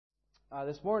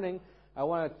This morning, I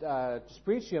want to just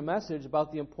preach you a message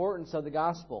about the importance of the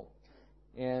gospel.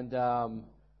 And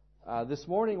this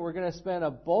morning, we're going to spend a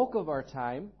bulk of our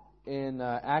time in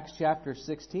Acts chapter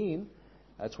 16.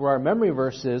 That's where our memory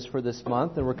verse is for this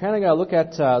month. And we're kind of going to look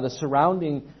at the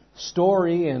surrounding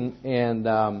story and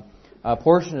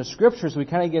portion of Scripture so we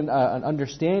kind of get an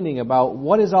understanding about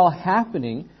what is all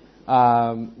happening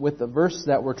with the verse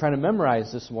that we're trying to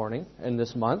memorize this morning and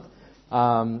this month.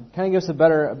 Kind of gives us a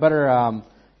better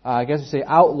I guess you say,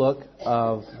 outlook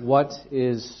of what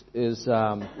is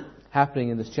happening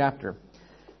in this chapter.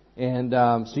 And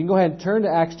so you can go ahead and turn to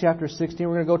Acts chapter 16.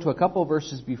 We're going to go to a couple of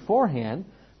verses beforehand,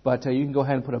 but you can go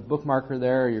ahead and put a bookmarker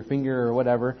there, or your finger, or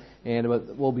whatever, and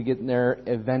we'll be getting there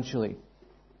eventually.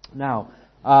 Now,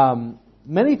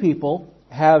 many people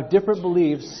have different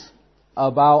beliefs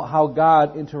about how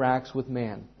God interacts with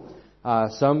man.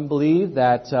 Some believe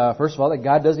that, first of all, that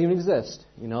God doesn't even exist.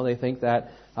 You know, they think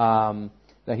that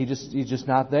that he's just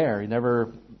not there. He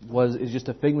never was. It's just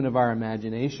a figment of our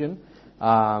imagination,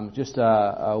 just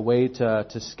a way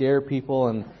to scare people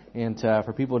and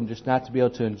for people just not to be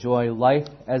able to enjoy life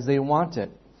as they want it.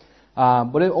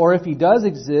 Or if he does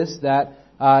exist, that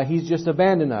he's just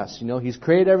abandoned us. You know, he's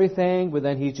created everything, but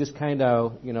then he's just kind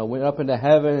of went up into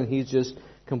heaven and he's just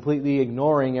completely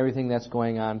ignoring everything that's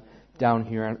going on down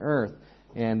here on earth.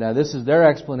 And this is their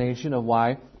explanation of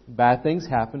why bad things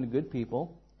happen to good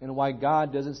people and why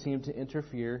God doesn't seem to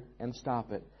interfere and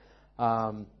stop it.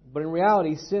 But in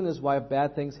reality, sin is why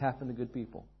bad things happen to good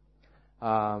people.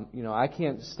 I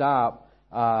can't stop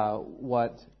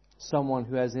what someone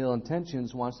who has ill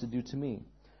intentions wants to do to me.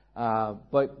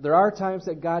 But there are times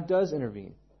that God does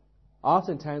intervene.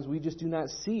 Oftentimes we just do not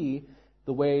see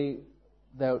the way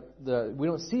that we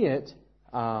don't see it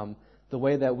the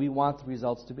way that we want the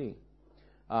results to be.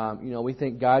 We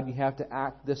think, God, you have to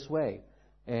act this way.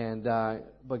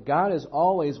 But God is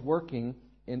always working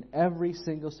in every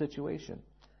single situation.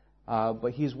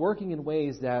 But He's working in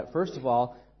ways that, first of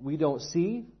all, we don't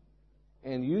see,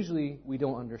 and usually we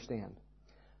don't understand.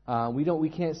 We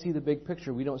can't see the big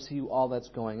picture. We don't see all that's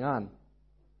going on.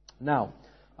 Now,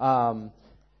 kind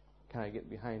of get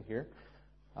behind here.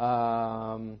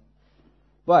 But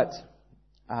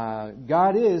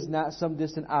God is not some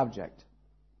distant object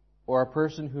or a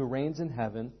person who reigns in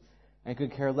heaven and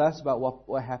could care less about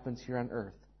what happens here on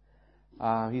earth.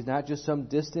 He's not just some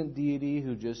distant deity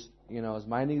who just is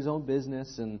minding his own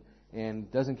business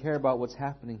and doesn't care about what's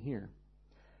happening here.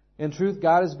 In truth,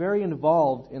 God is very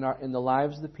involved in the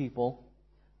lives of the people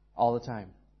all the time.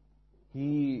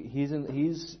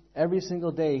 He's every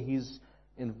single day He's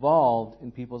involved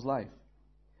in people's life.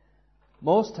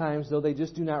 Most times, though, they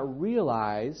just do not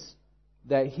realize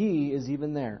that He is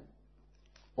even there.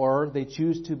 Or they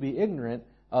choose to be ignorant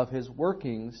of His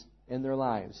workings in their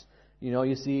lives.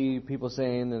 You see people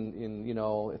saying,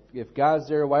 if God's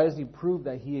there, why doesn't He prove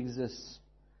that He exists?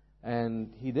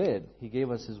 And He did. He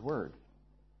gave us His Word.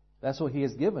 That's what He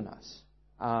has given us.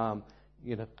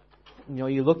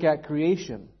 You look at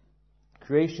creation.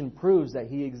 Creation proves that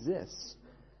He exists.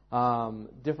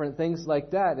 Different things like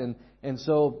that, and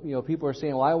so people are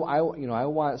saying, well, I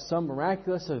want some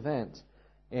miraculous event,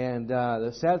 and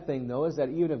the sad thing though is that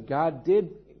even if God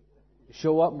did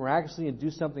show up miraculously and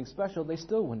do something special, they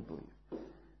still wouldn't believe,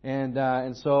 and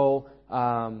so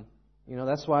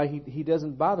that's why He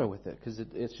doesn't bother with it, because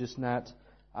it's just not.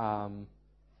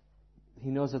 He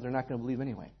knows that they're not going to believe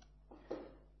anyway.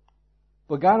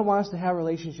 But God wants to have a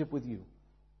relationship with you.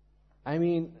 I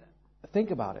mean,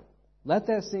 think about it. Let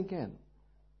that sink in.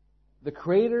 The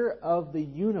Creator of the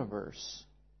universe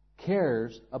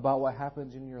cares about what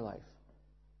happens in your life.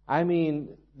 I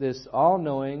mean, this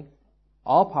all-knowing,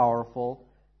 all-powerful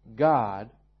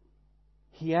God,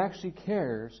 He actually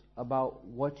cares about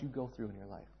what you go through in your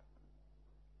life.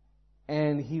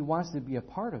 And He wants to be a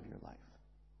part of your life.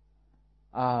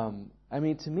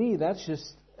 To me, that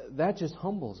just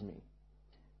humbles me.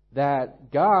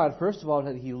 That God, first of all,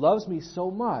 that He loves me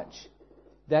so much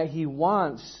that He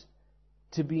wants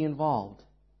to be involved.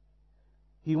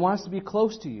 He wants to be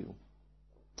close to you.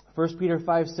 1 Peter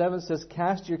 5:7 says,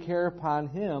 "Cast your care upon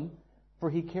Him, for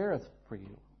He careth for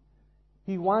you."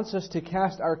 He wants us to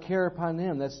cast our care upon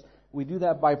Him. We do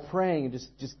that by praying and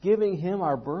just giving Him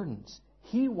our burdens.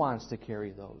 He wants to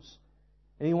carry those.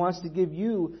 And He wants to give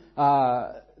you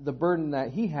the burden that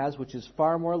He has, which is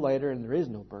far more lighter, and there is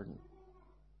no burden.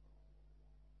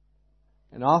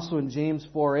 And also in James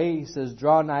 4:8, he says,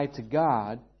 "Draw nigh to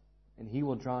God, and He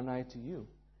will draw nigh to you."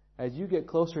 As you get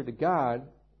closer to God,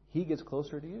 He gets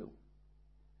closer to you.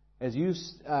 As you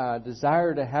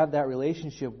desire to have that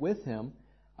relationship with Him,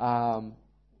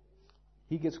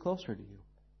 He gets closer to you.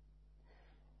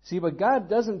 See, but God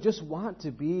doesn't just want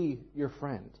to be your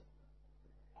friend.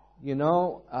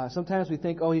 Sometimes we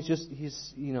think, oh, he's just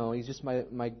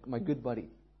my good buddy.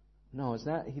 No, it's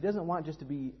not. He doesn't want just to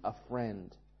be a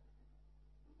friend.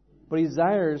 But He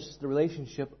desires the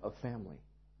relationship of family.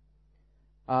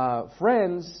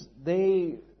 Friends,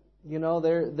 they're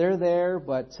there,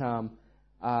 but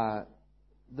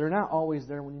they're not always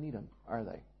there when you need them, are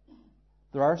they?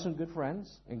 There are some good friends,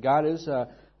 and God is a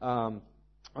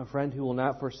friend who will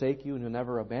not forsake you and will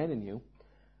never abandon you.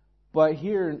 But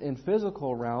here in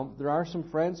physical realm, there are some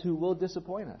friends who will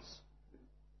disappoint us.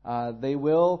 They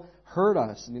will hurt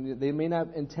us. They may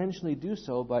not intentionally do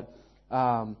so, but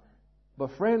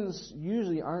friends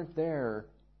usually aren't there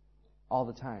all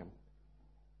the time.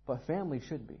 But family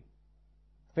should be.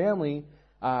 Family,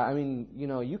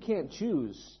 you can't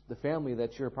choose the family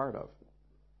that you're a part of.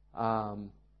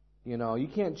 You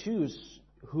can't choose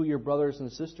who your brothers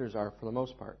and sisters are for the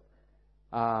most part.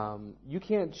 You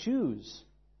can't choose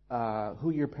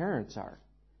who your parents are.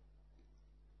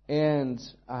 And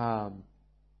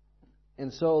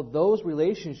so those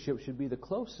relationships should be the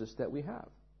closest that we have.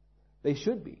 They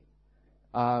should be.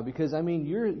 Because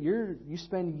you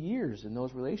spend years in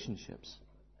those relationships.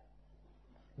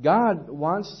 God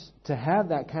wants to have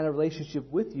that kind of relationship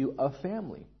with you, a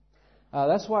family.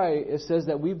 That's why it says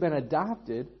that we've been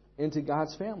adopted into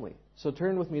God's family. So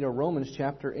turn with me to Romans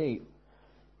chapter 8.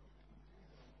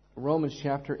 Romans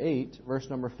chapter 8, verse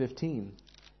number 15.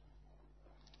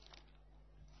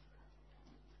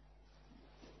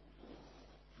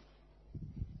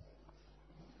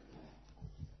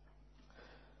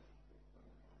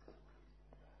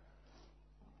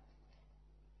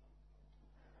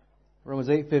 Romans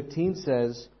 8:15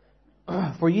 says,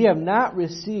 "For ye have not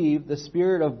received the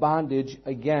spirit of bondage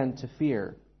again to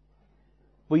fear,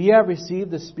 but ye have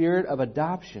received the spirit of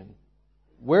adoption,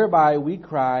 whereby we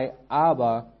cry,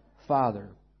 Abba, Father.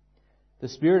 The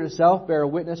Spirit itself bear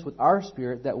witness with our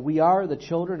spirit that we are the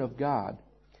children of God,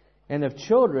 and if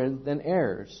children, then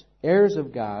heirs, heirs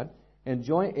of God, and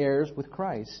joint heirs with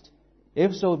Christ,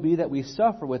 if so be that we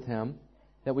suffer with Him,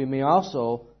 that we may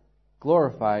also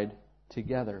glorified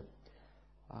together."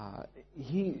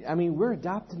 We're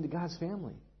adopted into God's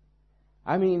family.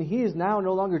 He is now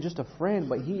no longer just a friend,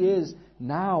 but He is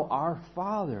now our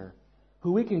Father,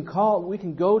 who we can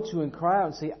go to and cry out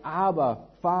and say, Abba,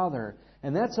 Father.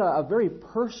 And that's a very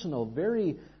personal,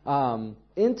 very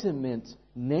intimate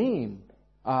name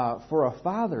for a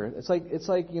father. It's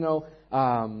like we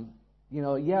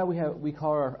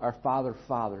call our Father,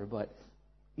 Father, but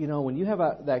when you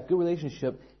have that good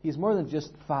relationship, He's more than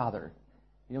just Father.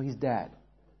 He's Dad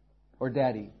or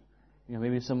Daddy.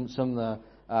 Maybe some of the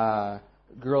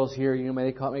girls here,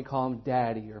 may call Him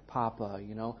Daddy or Papa.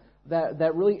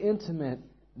 That really intimate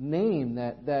name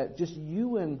that just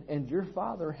you and your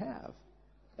Father have.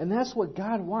 And that's what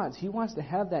God wants. He wants to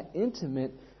have that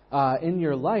intimate in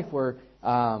your life where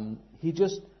He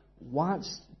just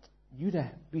wants you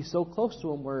to be so close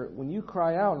to Him where when you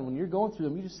cry out and when you're going through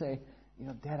them, you just say,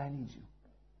 Dad, I need you.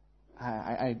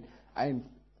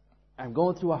 I'm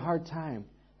going through a hard time,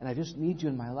 and I just need you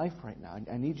in my life right now.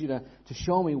 I need you to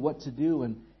show me what to do,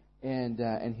 and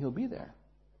He'll be there.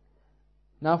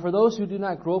 Now, for those who do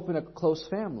not grow up in a close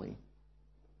family,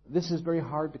 this is very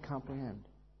hard to comprehend.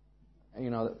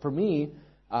 For me,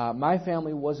 my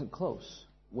family wasn't close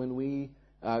when we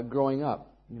growing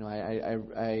up.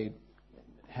 I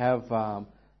have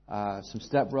some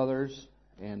stepbrothers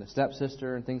and a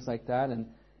stepsister and things like that,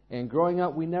 and growing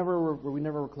up, we never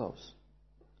were close.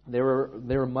 They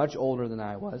were much older than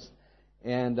I was,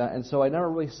 and so I never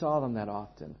really saw them that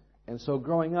often. And so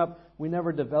growing up, we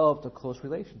never developed a close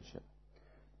relationship.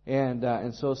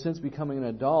 And so since becoming an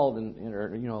adult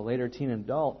or later teen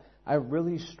adult, I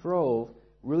really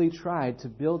tried to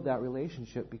build that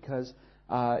relationship because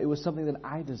it was something that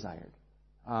I desired.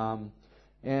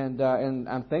 And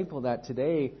I'm thankful that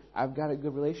today I've got a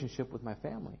good relationship with my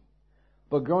family.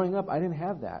 But growing up, I didn't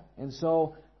have that, and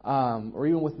so or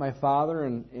even with my father,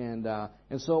 and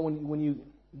so when you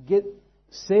get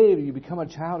saved, you become a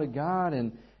child of God,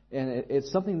 and it's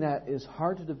something that is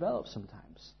hard to develop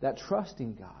sometimes. That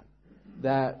trusting God,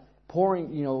 that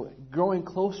growing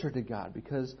closer to God,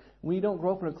 because when you don't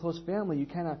grow up in a close family, you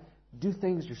kind of do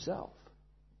things yourself.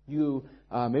 You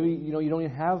maybe you don't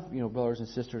even have brothers and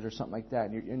sisters or something like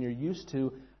that, and you're used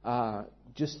to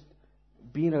just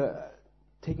being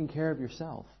taking care of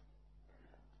yourself.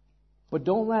 But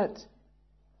don't let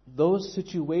those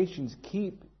situations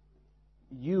keep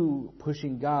you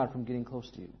pushing God from getting close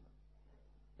to you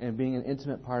and being an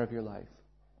intimate part of your life.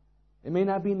 It may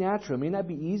not be natural. It may not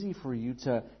be easy for you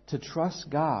to trust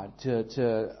God,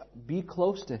 to be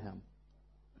close to Him.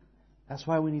 That's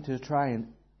why we need to try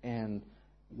and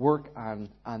work on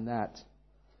that.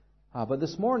 But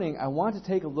this morning, I want to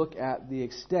take a look at the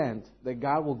extent that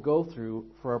God will go through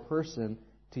for a person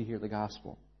to hear the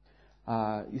gospel.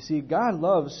 You see, God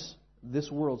loves this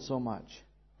world so much.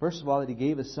 First of all, that He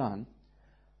gave His Son,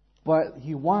 but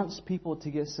He wants people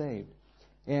to get saved.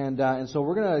 And so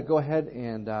we're going to go ahead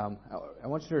and I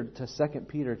want you to 2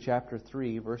 Peter chapter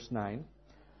 3, verse 9.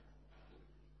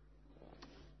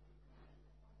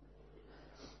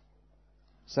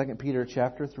 2 Peter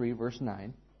chapter 3, verse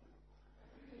 9.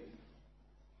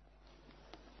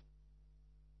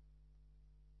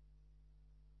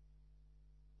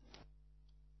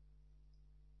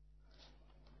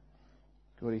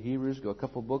 Go to Hebrews, go a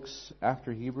couple books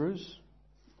after Hebrews.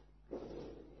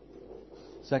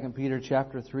 2 Peter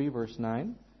chapter 3, verse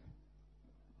 9.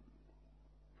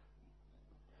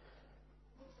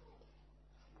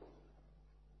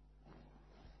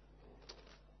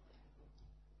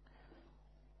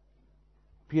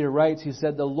 Peter writes, he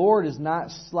said, "The Lord is not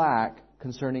slack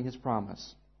concerning His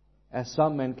promise, as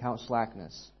some men count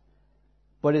slackness,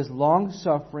 but is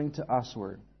long-suffering to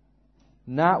usward,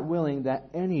 not willing that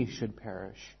any should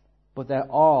perish, but that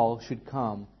all should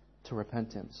come to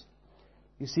repentance."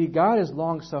 You see, God is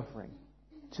long-suffering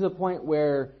to the point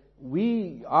where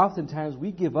oftentimes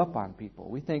we give up on people.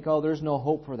 We think, oh, there's no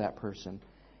hope for that person.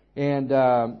 And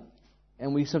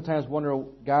we sometimes wonder,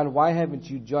 God, why haven't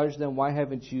you judged them? Why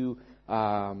haven't you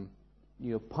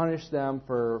punish them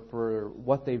for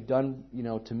what they've done,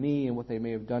 to me and what they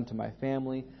may have done to my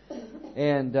family?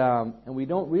 And we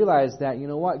don't realize that,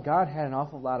 God had an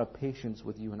awful lot of patience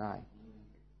with you and I.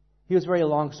 He was very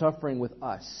long-suffering with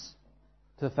us.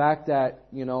 To the fact that,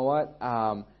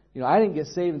 I didn't get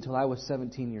saved until I was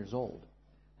 17 years old.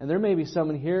 And there may be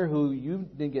someone here who you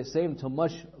didn't get saved until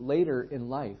much later in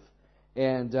life.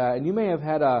 And you may have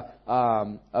had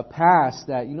a past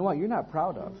that, you're not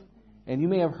proud of. And you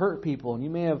may have hurt people, and you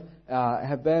may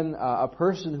have been a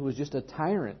person who was just a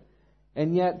tyrant.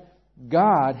 And yet,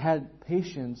 God had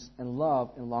patience and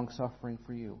love and long-suffering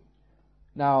for you.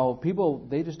 Now, people,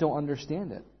 they just don't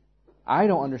understand it. I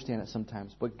don't understand it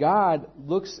sometimes. But God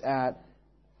looks at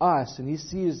us, and He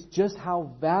sees just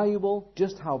how valuable,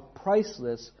 just how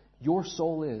priceless your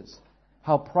soul is.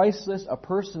 How priceless a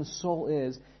person's soul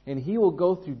is. And He will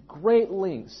go through great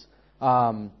lengths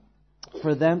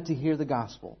for them to hear the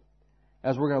gospel,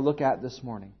 as we're going to look at this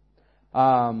morning.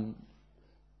 Let's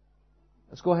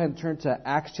go ahead and turn to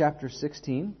Acts chapter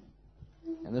 16.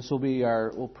 And this will be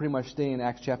we'll pretty much stay in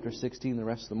Acts chapter 16 the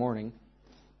rest of the morning.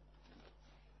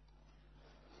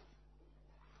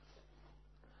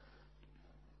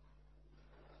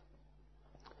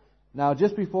 Now,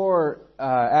 just before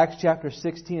Acts chapter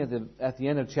 16, at the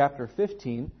end of chapter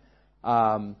 15,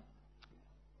 Paul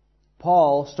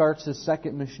starts his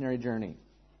second missionary journey.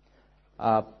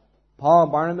 Paul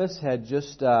and Barnabas had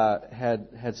just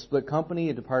had split company,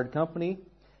 a departed company,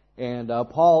 and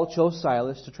Paul chose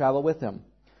Silas to travel with him.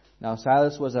 Now,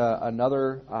 Silas was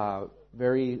another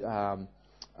very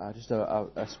just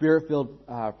a spirit-filled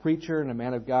preacher and a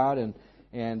man of God,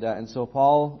 and so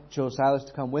Paul chose Silas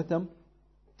to come with him,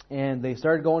 and they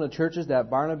started going to churches that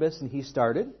Barnabas and he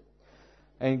started,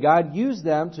 and God used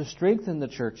them to strengthen the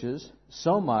churches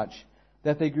so much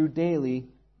that they grew daily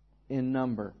in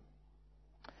number.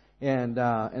 And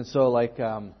so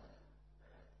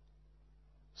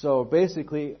so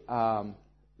basically,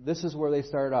 this is where they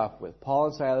started off with. Paul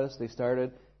and Silas, they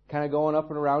started kind of going up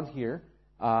and around here,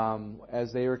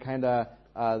 as they were kind of,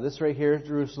 this right here is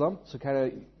Jerusalem, so kind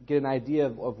of get an idea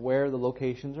of where the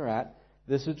locations are at.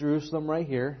 This is Jerusalem right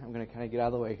here. I'm going to kind of get out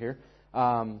of the way here.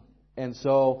 And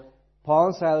so Paul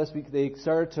and Silas, they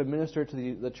started to minister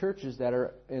to the churches that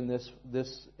are in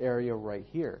this area right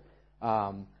here.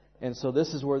 And so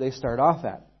this is where they start off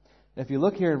at. If you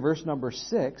look here in verse number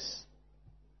 6,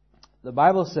 the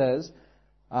Bible says,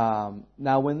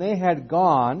 "Now when they had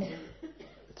gone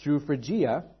through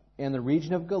Phrygia and the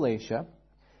region of Galatia,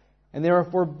 and they were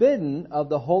forbidden of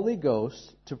the Holy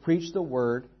Ghost to preach the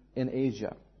word in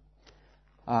Asia.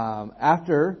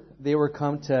 After they were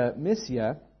come to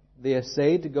Mysia, they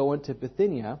essayed to go into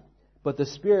Bithynia, but the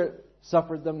Spirit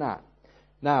suffered them not."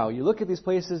 Now, you look at these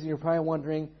places and you're probably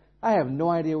wondering, I have no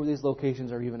idea where these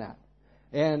locations are even at.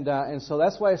 And so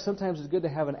that's why sometimes it's good to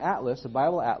have an atlas, a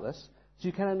Bible atlas, so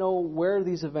you kind of know where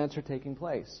these events are taking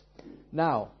place.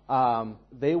 Now,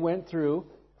 they went through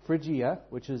Phrygia,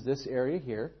 which is this area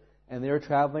here, and they were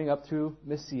traveling up through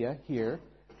Mysia here,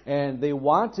 and they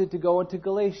wanted to go into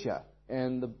Galatia,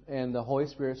 and the Holy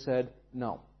Spirit said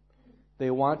no. They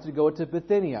wanted to go to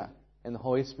Bithynia, and the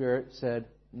Holy Spirit said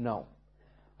no.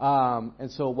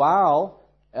 And so while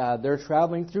they're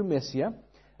traveling through Mysia.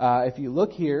 If you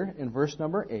look here in verse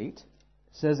number 8, it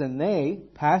says, "And they,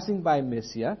 passing by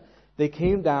Mysia, they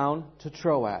came down to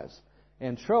Troas."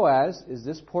 And Troas is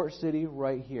this port city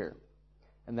right here.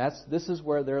 And this is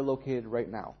where they're located right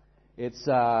now. It's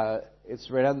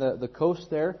right on the coast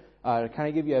there. To kind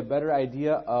of give you a better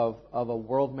idea of a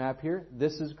world map here,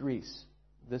 this is Greece.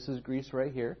 This is Greece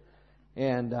right here.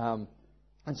 And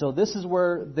so this is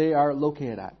where they are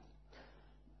located at.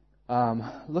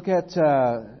 Look at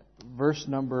verse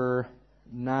number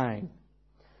 9.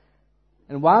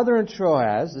 "And while they're in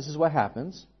Troas," this is what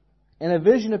happens, "and a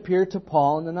vision appeared to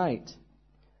Paul in the night.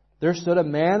 There stood a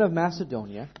man of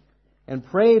Macedonia and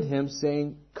prayed him,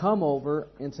 saying, 'Come over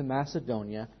into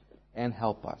Macedonia and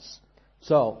help us.'"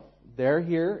 So, they're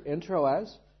here in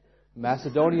Troas.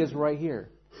 Macedonia is right here.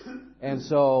 And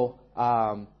so,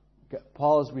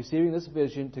 Paul is receiving this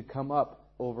vision to come up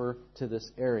over to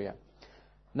this area.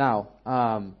 Now,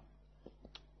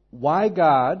 why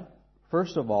God,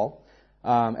 first of all,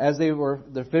 as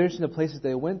they're finishing the places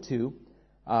they went to,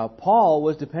 Paul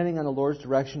was depending on the Lord's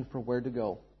direction for where to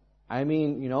go. I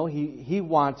mean, he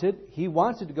wanted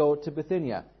to go to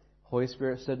Bithynia. Holy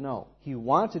Spirit said no. He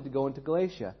wanted to go into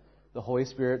Galatia. The Holy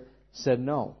Spirit said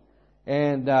no.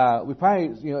 And we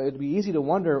probably, it'd be easy to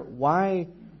wonder why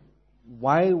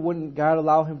wouldn't God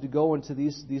allow him to go into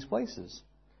these places?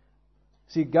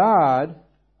 See, God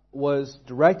was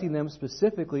directing them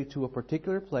specifically to a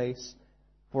particular place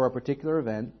for a particular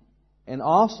event, and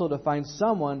also to find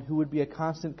someone who would be a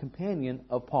constant companion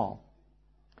of Paul.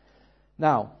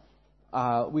 Now,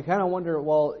 we kind of wonder,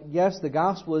 well, yes, the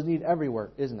gospel is needed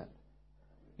everywhere, isn't it?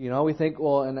 We think,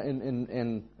 well,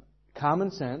 in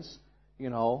common sense,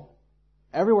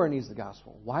 everywhere needs the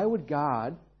gospel. Why would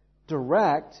God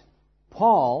direct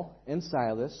Paul and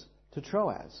Silas to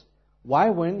Troas? Why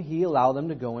wouldn't he allow them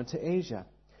to go into Asia?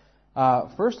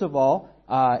 First of all,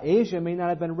 Asia may not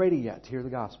have been ready yet to hear the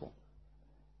gospel.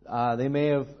 They may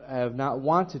have not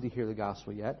wanted to hear the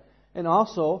gospel yet. And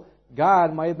also,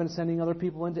 God might have been sending other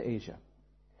people into Asia.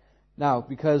 Now,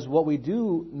 because what we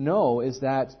do know is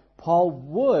that Paul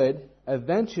would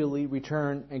eventually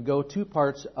return and go to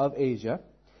parts of Asia.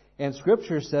 And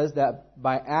Scripture says that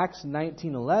by Acts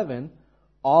 19:11,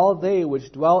 all they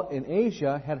which dwelt in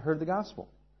Asia had heard the gospel.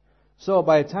 So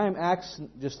by the time Acts,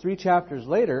 just 3 chapters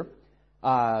later,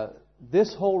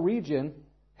 this whole region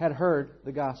had heard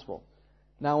the gospel.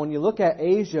 Now, when you look at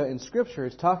Asia in Scripture,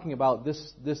 it's talking about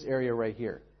this area right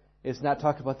here. It's not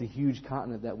talking about the huge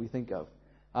continent that we think of.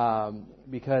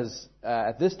 Because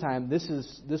at this time, this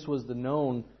was the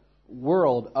known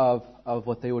world of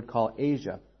what they would call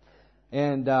Asia.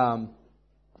 And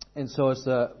so it's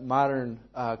the modern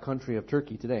country of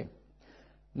Turkey today.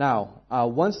 Now,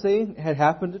 once they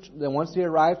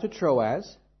arrived to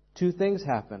Troas, 2 things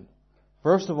happened.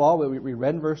 First of all, we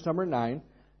read in verse number 9,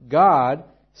 God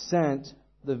sent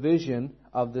the vision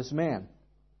of this man.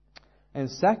 And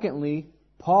secondly,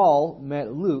 Paul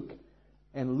met Luke,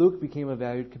 and Luke became a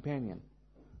valued companion.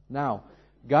 Now,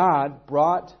 God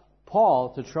brought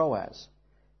Paul to Troas.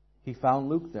 He found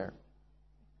Luke there.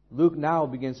 Luke now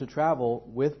begins to travel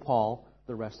with Paul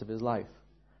the rest of his life.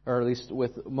 Or at least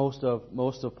with most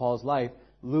of Paul's life,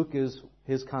 Luke is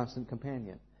his constant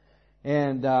companion.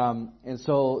 And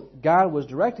so God was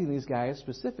directing these guys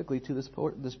specifically to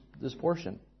this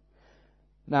portion.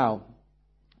 Now,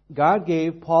 God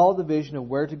gave Paul the vision of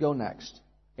where to go next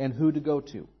and who to go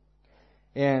to.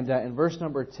 And in verse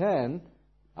number 10,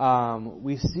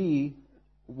 we see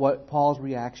what Paul's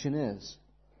reaction is.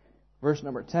 Verse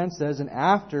number 10 says, "And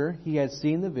after he had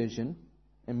seen the vision,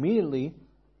 immediately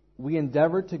we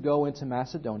endeavored to go into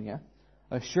Macedonia,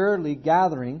 assuredly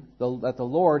gathering that the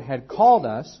Lord had called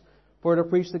us for to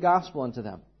preach the gospel unto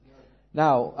them."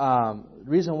 Now, the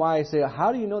reason why I say,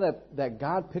 how do you know that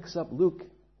God picks up Luke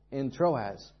in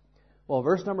Troas? Well,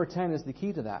 verse number 10 is the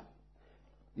key to that.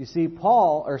 You see,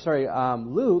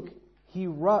 Luke, he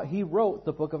wrote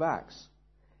the book of Acts.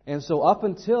 And so up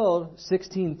until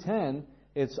 16:10,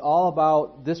 it's all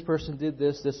about this person did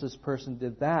this person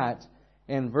did that.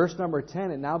 And verse number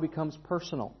 10, it now becomes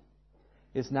personal.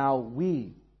 It's now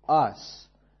we, us,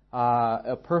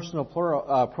 a personal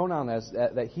pronoun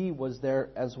that he was there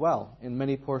as well in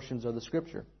many portions of the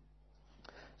Scripture.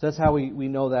 So that's how we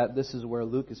know that this is where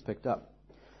Luke is picked up.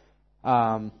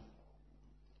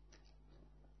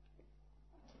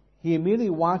 He immediately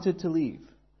wanted to leave.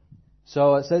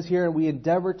 So it says here, we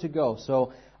endeavored to go.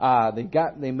 So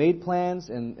they made plans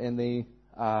and they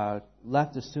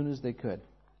left as soon as they could.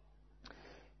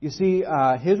 You see,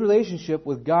 his relationship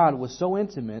with God was so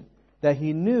intimate that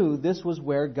he knew this was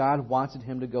where God wanted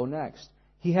him to go next.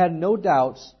 He had no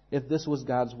doubts if this was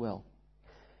God's will.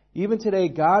 Even today,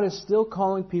 God is still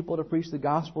calling people to preach the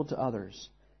gospel to others.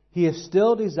 He is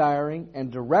still desiring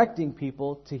and directing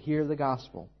people to hear the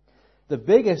gospel. The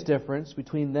biggest difference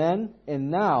between then and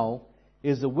now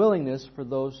is the willingness for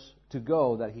those to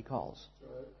go that He calls.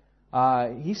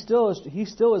 He still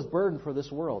is burdened for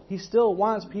this world. He still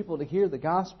wants people to hear the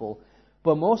gospel,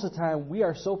 but most of the time we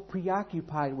are so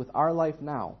preoccupied with our life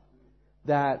now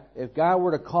that if God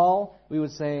were to call, we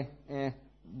would say,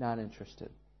 not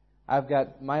interested.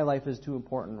 My life is too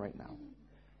important right now.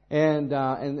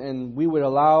 And we would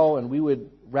allow, and we would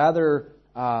rather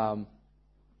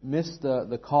miss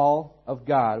the call of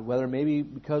God, whether maybe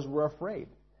because we're afraid.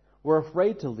 We're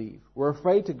afraid to leave. We're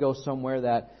afraid to go somewhere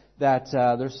that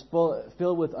there's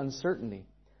filled with uncertainty,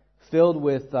 filled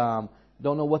with don't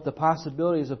know what the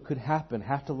possibilities of could happen,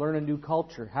 have to learn a new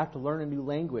culture, have to learn a new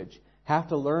language, have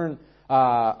to learn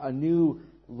a new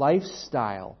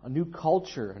lifestyle, a new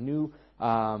culture, a new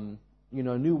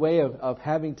new way of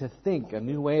having to think, a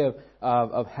new way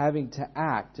of having to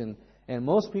act. And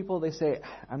most people, they say,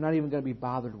 I'm not even going to be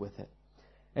bothered with it.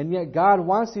 And yet God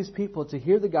wants these people to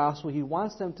hear the gospel. He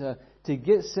wants them to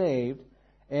get saved.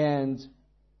 And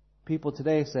people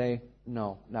today say,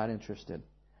 no, not interested.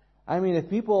 I mean, the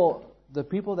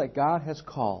people that God has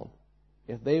called,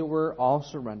 if they were all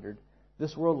surrendered,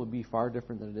 this world would be far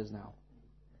different than it is now.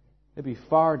 It'd be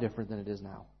far different than it is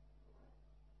now.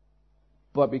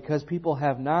 But because people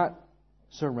have not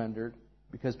surrendered,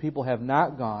 because people have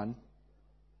not gone,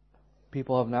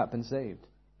 people have not been saved.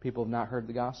 People have not heard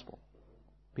the gospel.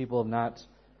 People have not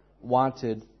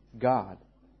wanted God.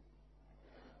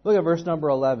 Look at verse number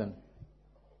 11.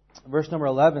 Verse number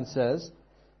 11 says,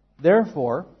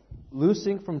 Therefore,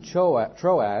 loosing from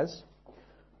Troas,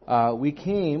 we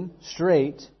came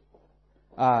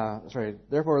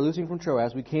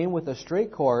with a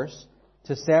straight course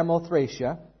to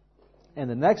Samothracia, and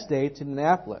the next day to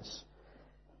Neapolis,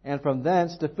 and from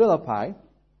thence to Philippi,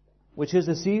 which is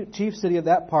the chief city of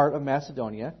that part of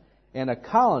Macedonia, and a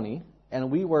colony,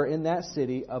 and we were in that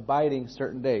city abiding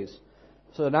certain days.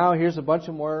 So now here's a bunch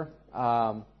of more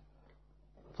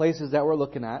places that we're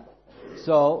looking at.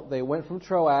 So they went from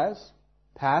Troas,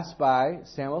 passed by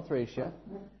Samothracia,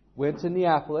 went to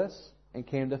Neapolis, and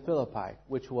came to Philippi,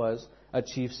 which was a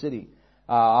chief city.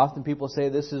 Often people say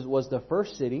this was the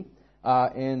first city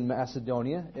in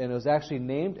Macedonia, and it was actually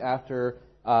named after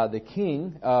the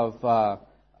king of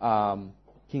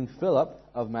King Philip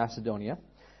of Macedonia,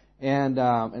 and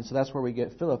so that's where we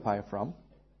get Philippi from.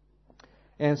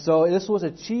 And so this was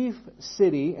a chief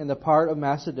city in the part of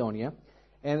Macedonia,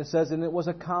 and it says, and it was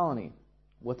a colony.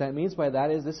 What that means by that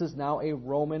is this is now a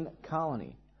Roman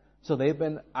colony. So they've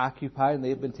been occupied and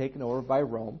they've been taken over by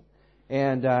Rome,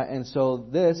 and so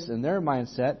this, in their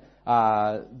mindset,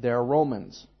 they're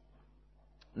Romans.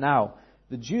 Now,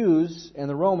 the Jews and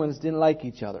the Romans didn't like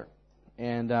each other,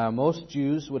 and most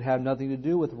Jews would have nothing to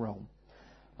do with Rome.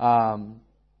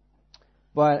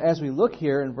 But as we look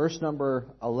here in verse number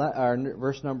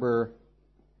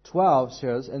 12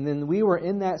 says, and then we were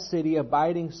in that city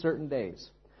abiding certain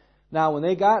days. Now, when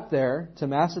they got there to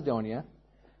Macedonia,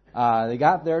 they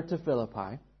got there to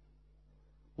Philippi,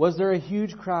 was there a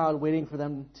huge crowd waiting for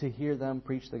them to hear them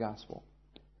preach the gospel?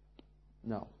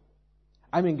 No.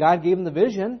 I mean, God gave them the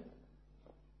vision.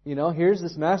 Here's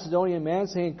this Macedonian man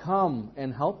saying, come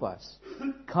and help us.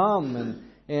 Come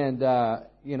and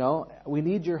we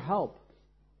need your help.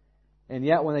 And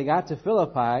yet when they got to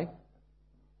Philippi,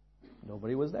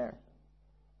 nobody was there.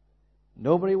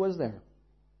 Nobody was there.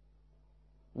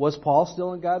 Was Paul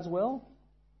still in God's will?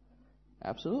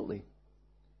 Absolutely.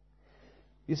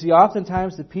 You see,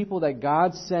 oftentimes the people that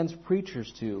God sends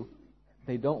preachers to,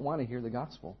 they don't want to hear the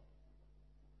gospel.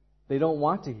 They don't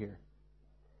want to hear.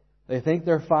 They think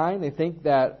they're fine. They think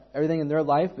that everything in their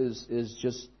life is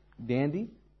just dandy.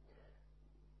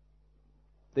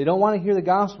 They don't want to hear the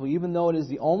gospel, even though it is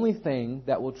the only thing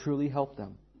that will truly help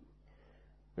them.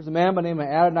 There's a man by the name of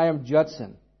Adoniram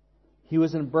Judson. He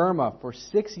was in Burma for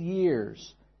 6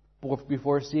 years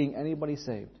before seeing anybody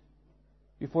saved.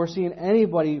 Before seeing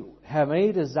anybody have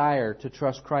any desire to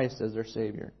trust Christ as their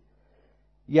Savior.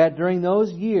 Yet during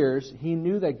those years, he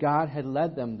knew that God had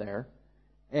led them there,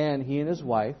 and he and his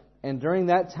wife. And during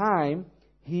that time,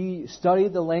 he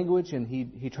studied the language, and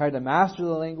he tried to master the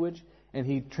language, and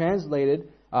he translated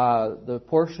the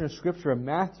portion of Scripture of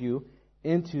Matthew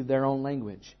into their own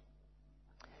language.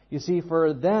 You see,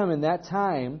 for them in that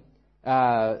time,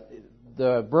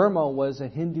 the Burma was a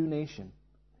Hindu nation.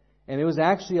 And it was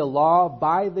actually a law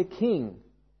by the king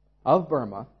of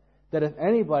Burma that if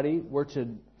anybody were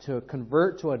to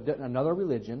convert to another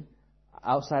religion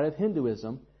outside of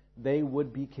Hinduism, they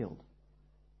would be killed.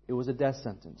 It was a death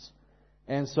sentence.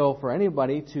 And so for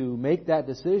anybody to make that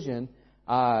decision,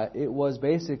 it was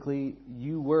basically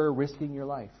you were risking your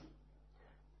life.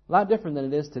 A lot different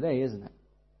than it is today, isn't it?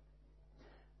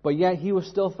 But yet he was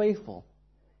still faithful.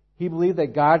 He believed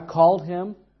that God called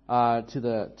him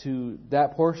to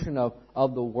that portion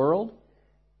of the world,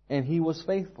 and he was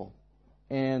faithful.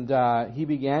 And he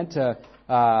began to,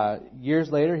 years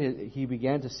later, he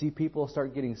began to see people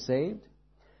start getting saved.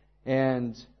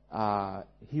 And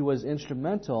he was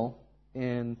instrumental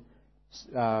in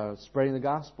spreading the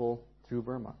gospel through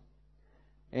Burma.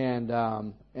 And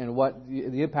what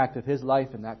the impact of his life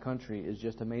in that country is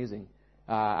just amazing.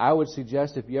 I would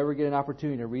suggest if you ever get an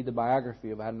opportunity to read the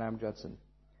biography of Adoniram Judson,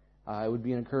 it would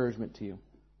be an encouragement to you.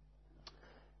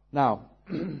 Now,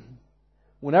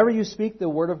 whenever you speak the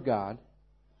Word of God,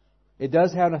 it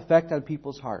does have an effect on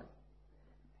people's heart.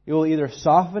 It will either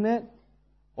soften it,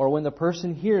 or when the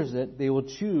person hears it, they will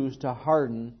choose to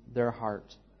harden their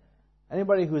heart.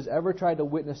 Anybody who has ever tried to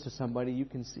witness to somebody, you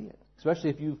can see it.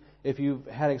 Especially if you've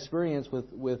had experience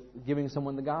with giving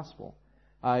someone the gospel.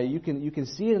 You can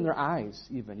see it in their eyes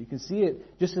even. You can see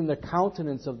it just in the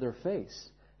countenance of their face.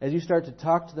 As you start to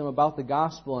talk to them about the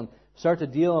gospel and start to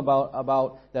deal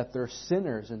about that they're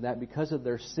sinners and that because of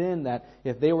their sin that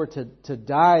if they were to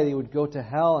die they would go to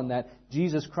hell and that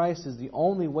Jesus Christ is the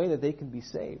only way that they can be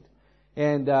saved.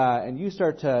 And you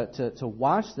start to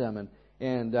watch them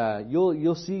and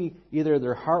you'll see either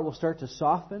their heart will start to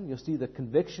soften, you'll see the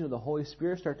conviction of the Holy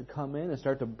Spirit start to come in and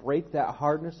start to break that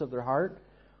hardness of their heart,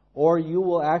 or you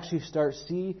will actually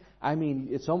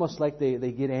it's almost like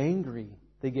they get angry,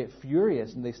 they get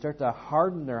furious, and they start to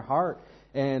harden their heart,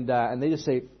 and they just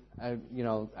say, I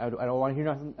don't want to hear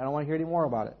nothing, I don't want to hear any more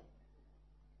about it.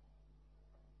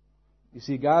 You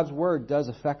see, God's Word does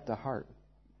affect the heart.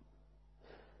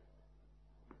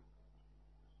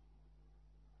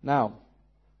 Now,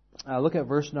 look at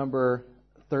verse number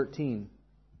 13.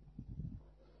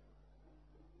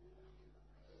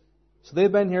 So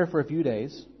they've been here for a few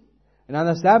days. And on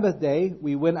the Sabbath day,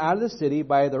 we went out of the city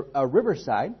by a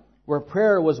riverside, where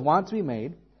prayer was wont to be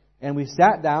made. And we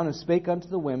sat down and spake unto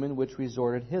the women which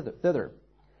resorted thither.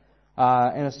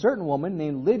 And a certain woman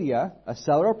named Lydia, a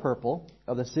seller of purple,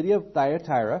 of the city of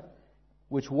Thyatira,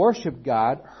 which worshipped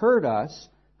God, heard us,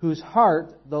 whose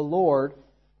heart the Lord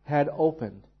had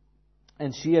opened.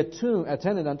 And she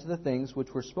attended unto the things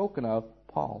which were spoken of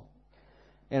Paul.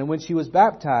 And when she was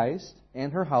baptized,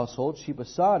 and her household, she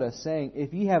besought us, saying,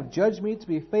 If ye have judged me to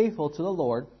be faithful to the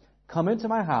Lord, come into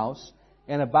my house,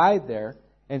 and abide there.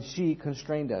 And she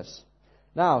constrained us.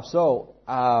 Now, so,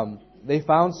 they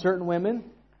found certain women.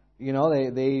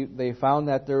 They found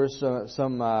that there was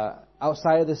some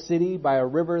outside of the city, by a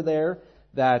river there,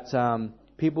 that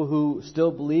people who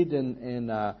still believed in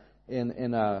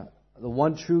the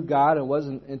one true God and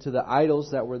wasn't into the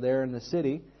idols that were there in the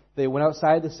city. They went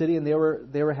outside the city and they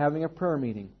were having a prayer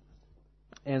meeting.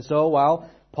 And so while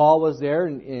Paul was there,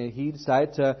 and he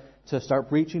decided to start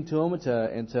preaching to them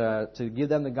and to give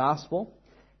them the gospel.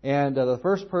 And the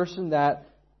first person that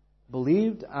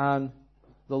believed on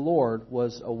the Lord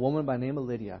was a woman by the name of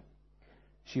Lydia.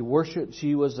 She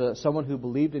was someone who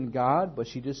believed in God, but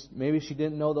maybe she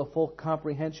didn't know the full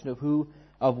comprehension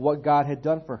of what God had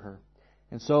done for her.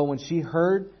 And so when she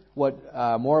heard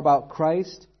more about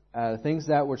Christ, things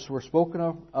that were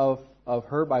spoken of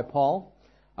her by Paul,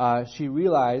 she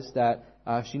realized that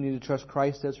she needed to trust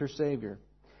Christ as her Savior.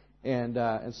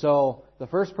 And so the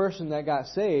first person that got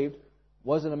saved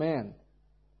wasn't a man.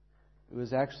 It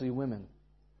was actually women.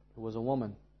 It was a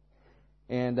woman.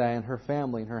 And her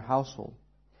family and her household.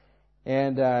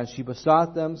 And she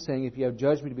besought them, saying, If you have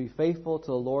judged me to be faithful to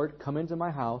the Lord, come into my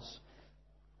house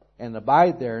and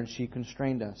abide there. And she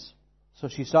constrained us. So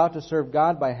she sought to serve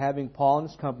God by having Paul and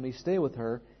his company stay with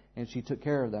her, and she took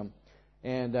care of them.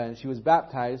 And she was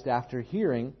baptized after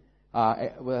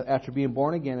after being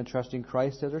born again and trusting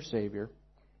Christ as her Savior.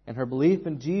 And her belief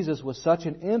in Jesus was such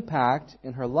an impact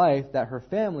in her life that her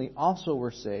family also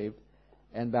were saved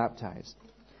and baptized.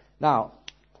 Now,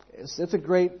 it's a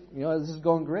great, this is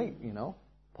going great,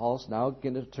 Paul's now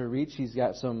getting to reach, he's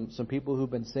got some people who've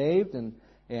been saved, and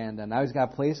now he's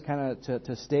got a place kind of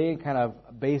to stay and kind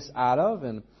of base out of,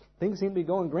 and things seem to be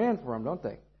going grand for him, don't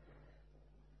they?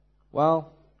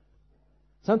 Well,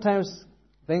 sometimes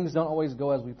things don't always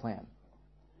go as we plan.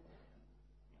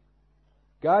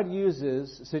 God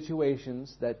uses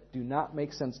situations that do not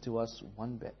make sense to us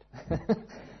one bit.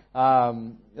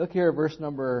 Look here at verse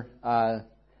number,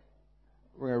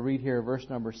 we're going to read here verse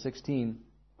number 16.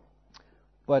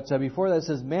 But before that it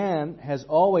says, Man has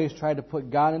always tried to put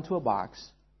God into a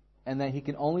box, and that He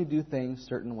can only do things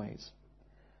certain ways.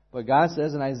 But God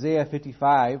says in Isaiah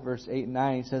 55, verse 8 and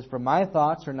 9, He says, "For my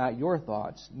thoughts are not your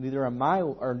thoughts, neither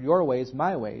are your ways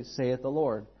my ways, saith the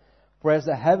Lord. For as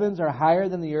the heavens are higher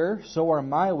than the earth, so are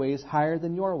my ways higher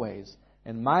than your ways,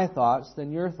 and my thoughts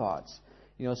than your thoughts."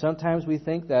 Sometimes we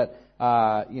think that,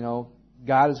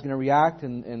 God is going to react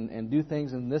and do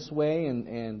things in this way,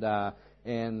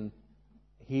 and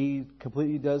He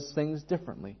completely does things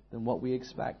differently than what we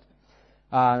expect.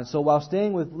 So while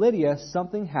staying with Lydia,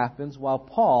 something happens while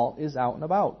Paul is out and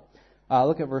about.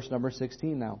 Look at verse number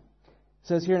 16 now. It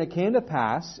says here, "And it came to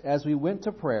pass, as we went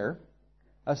to prayer,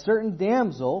 a certain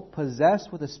damsel,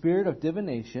 possessed with a spirit of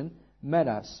divination, met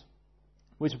us,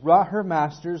 which brought her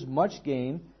masters much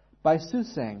gain by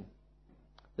soothsaying.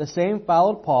 The same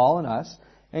followed Paul and us,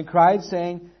 and cried,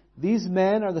 saying, These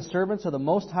men are the servants of the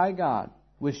Most High God,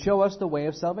 which show us the way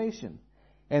of salvation.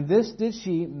 And this did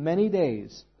she many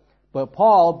days. But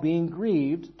Paul, being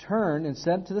grieved, turned and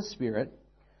said to the Spirit,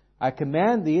 I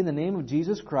command thee in the name of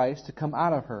Jesus Christ to come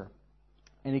out of her.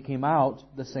 And he came out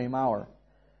the same hour.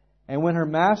 And when her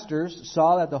masters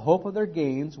saw that the hope of their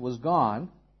gains was gone,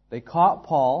 they caught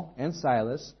Paul and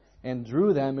Silas and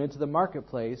drew them into the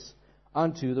marketplace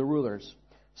unto the rulers."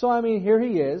 So, here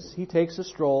he is. He takes a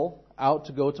stroll out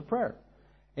to go to prayer.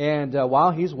 And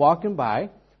while he's walking by,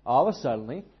 all of a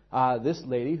sudden, this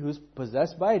lady who's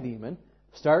possessed by a demon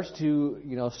starts to,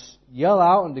 yell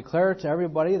out and declare to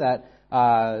everybody that,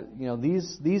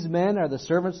 these men are the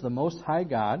servants of the Most High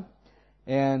God.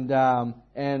 And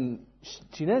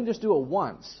she didn't just do it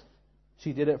once.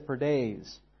 She did it for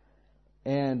days.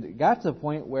 And it got to the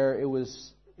point where it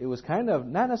was kind of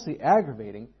not necessarily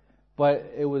aggravating,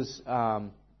 but it was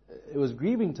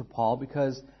grieving to Paul,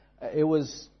 because it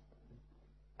was,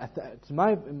 to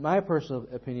my personal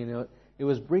opinion, it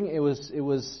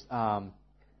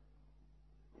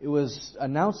was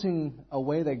announcing a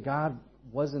way that God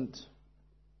wasn't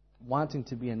wanting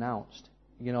to be announced.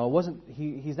 It wasn't,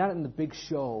 he's not in the big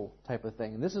show type of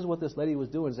thing. And this is what this lady was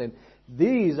doing, saying,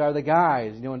 these are the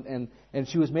guys, and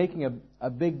she was making a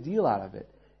big deal out of it.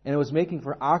 And it was making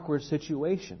for awkward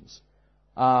situations.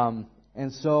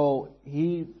 And so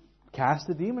he cast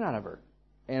the demon out of her.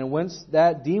 And once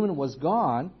that demon was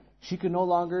gone, she could no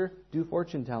longer do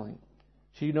fortune telling.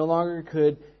 She no longer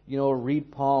could,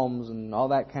 read palms and all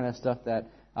that kind of stuff that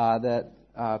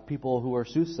people who are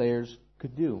soothsayers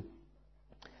could do.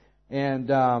 And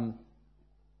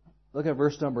look at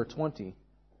verse number 20.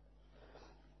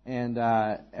 And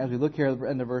as we look here at the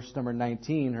end of verse number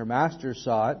 19, her masters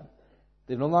saw it.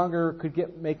 They no longer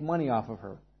could make money off of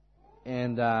her.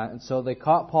 And so they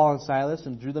caught Paul and Silas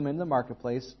and drew them into the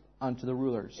marketplace unto the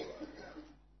rulers.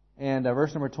 And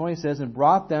verse number 20 says, "And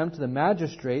brought them to the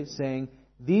magistrate, saying,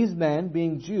 These men,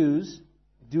 being Jews,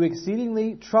 do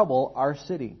exceedingly trouble our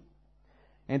city,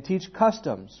 and teach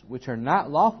customs which are not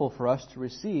lawful for us to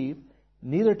receive,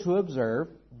 neither to observe,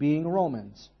 being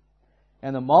Romans.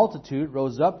 And the multitude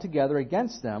rose up together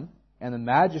against them, and the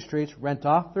magistrates rent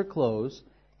off their clothes,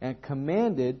 and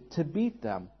commanded to beat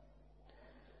them.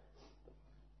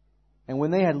 And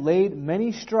when they had laid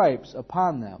many stripes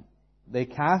upon them, they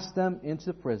cast them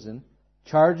into prison,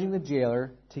 charging the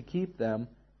jailer to keep them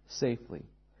safely."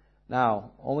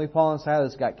 Now, only Paul and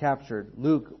Silas got captured.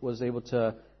 Luke was able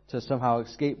to somehow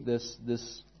escape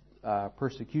this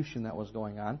persecution that was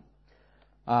going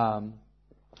on.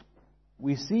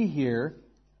 We see here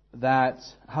that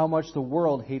how much the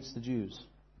world hates the Jews.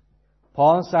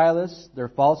 Paul and Silas, they're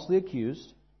falsely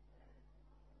accused.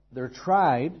 They're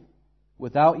tried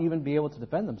without even being able to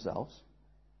defend themselves.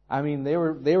 They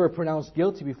were pronounced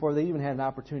guilty before they even had an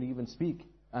opportunity to even speak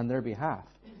on their behalf.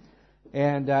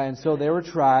 And so they were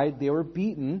tried, they were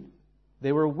beaten,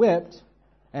 they were whipped,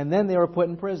 and then they were put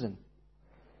in prison.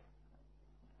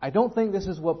 I don't think this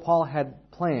is what Paul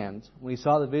had planned when he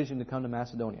saw the vision to come to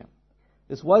Macedonia.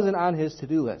 This wasn't on his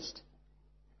to-do list.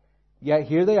 Yet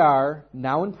here they are,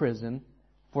 now in prison,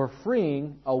 for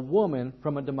freeing a woman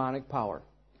from a demonic power.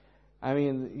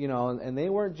 And they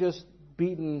weren't just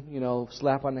beaten,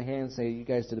 slap on the hand and say, you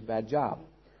guys did a bad job.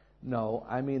 No,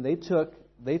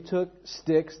 they took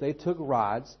sticks, they took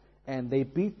rods, and they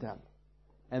beat them.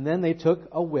 And then they took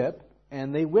a whip,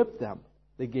 and they whipped them.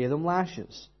 They gave them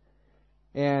lashes.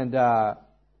 And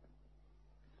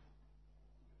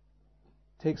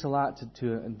takes a lot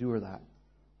to endure that.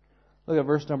 Look at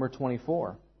verse number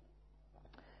 24.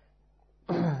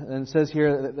 And it says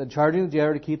here, that charging the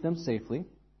jailer to keep them safely,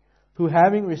 who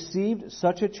having received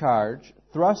such a charge,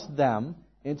 thrust them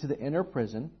into the inner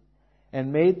prison,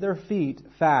 and made their feet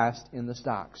fast in the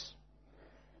stocks.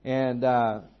 And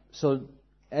so,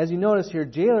 as you notice here,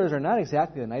 jailers are not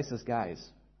exactly the nicest guys.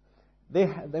 They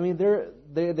have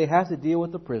to deal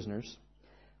with the prisoners.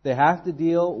 They have to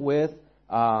deal with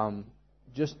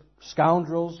just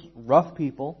scoundrels, rough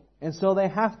people, and so they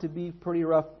have to be pretty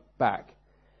rough back.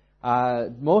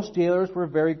 Most jailers were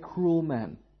very cruel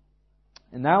men.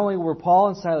 And not only were Paul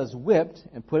and Silas whipped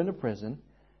and put into prison,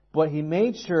 but he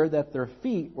made sure that their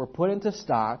feet were put into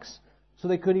stocks so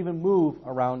they couldn't even move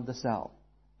around the cell.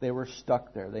 They were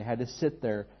stuck there. They had to sit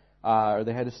there, or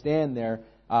they had to stand there.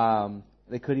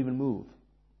 They couldn't even move.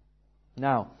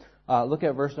 Now, look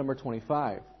at verse number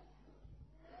 25.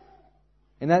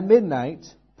 And at midnight,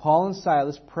 Paul and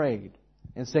Silas prayed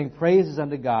and sang praises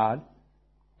unto God,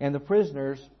 and the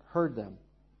prisoners heard them.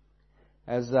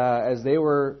 As they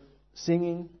were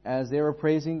singing, as they were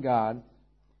praising God,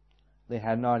 they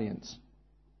had an audience.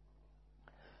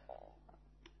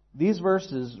 These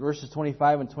verses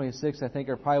 25 and 26, I think,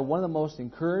 are probably one of the most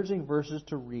encouraging verses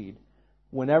to read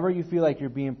whenever you feel like you're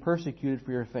being persecuted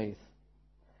for your faith.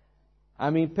 I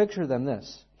mean, picture them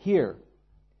this. Here,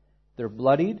 they're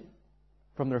bloodied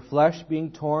from their flesh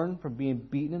being torn, from being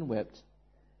beaten and whipped.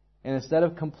 And instead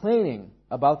of complaining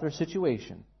about their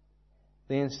situation,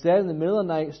 they instead, in the middle of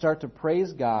the night, start to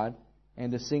praise God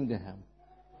and to sing to Him.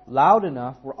 Loud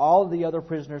enough where all of the other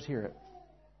prisoners hear it.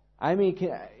 I mean,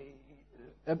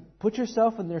 put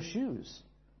yourself in their shoes.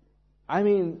 I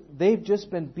mean, they've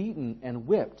just been beaten and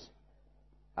whipped.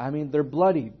 I mean, they're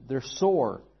bloodied. They're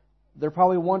sore. They're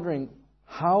probably wondering,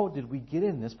 how did we get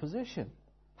in this position?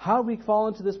 How did we fall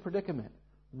into this predicament?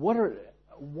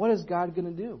 What is God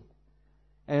going to do?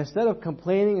 And instead of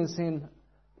complaining and saying,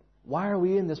 why are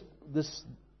we in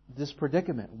this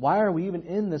predicament? Why are we even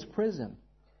in this prison?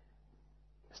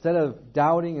 Instead of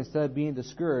doubting, instead of being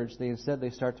discouraged, they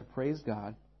start to praise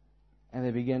God, and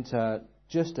they begin to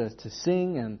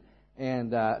sing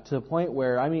and to the point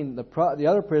where, I mean, the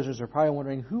other prisoners are probably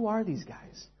wondering, who are these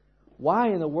guys? Why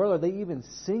in the world are they even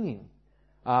singing?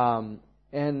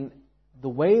 And the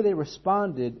way they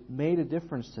responded made a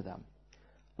difference to them.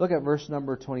 Look at verse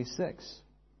number 26.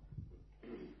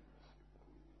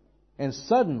 And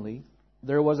suddenly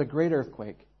there was a great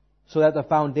earthquake, so that the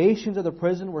foundations of the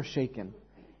prison were shaken.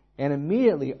 And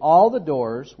immediately all the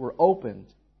doors were opened,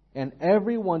 and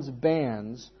everyone's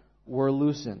bands were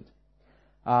loosened.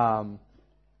 God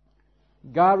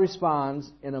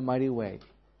responds in a mighty way.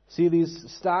 See these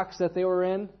stocks that they were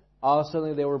in? All of a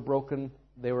sudden they were broken.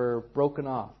 They were broken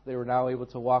off. They were now able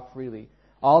to walk freely.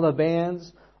 All the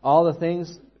bands, all the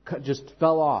things just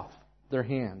fell off their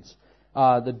hands.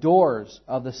 The doors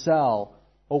of the cell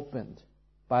opened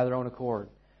by their own accord.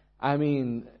 I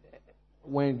mean,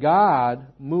 when God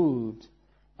moved,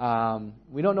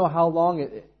 we don't know how long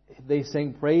they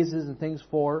sang praises and things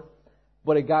for,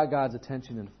 but it got God's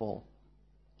attention in full.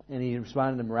 And He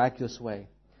responded in a miraculous way.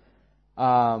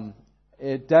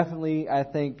 It definitely, I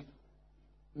think,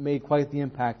 made quite the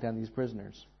impact on these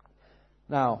prisoners.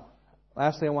 Now,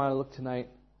 lastly, I want to look tonight,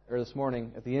 or this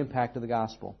morning, at the impact of the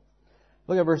gospel.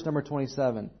 Look at verse number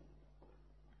 27.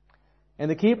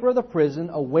 And the keeper of the prison,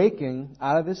 awaking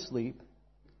out of his sleep,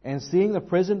 and seeing the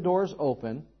prison doors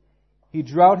open, he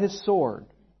drew out his sword,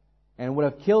 and would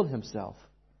have killed himself,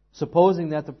 supposing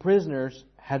that the prisoners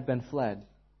had been fled.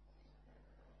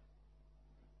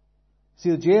 See,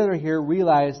 the jailer here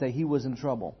realized that he was in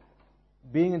trouble.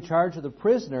 Being in charge of the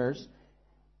prisoners,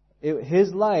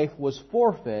 his life was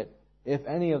forfeit if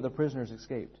any of the prisoners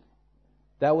escaped.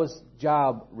 That was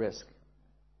job risk.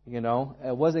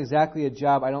 It wasn't exactly a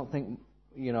job I don't think,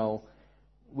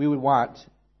 we would want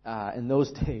in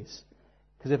those days.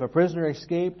 Because if a prisoner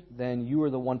escaped, then you were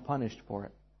the one punished for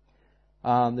it.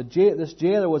 This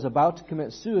jailer was about to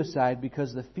commit suicide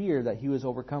because of the fear that he was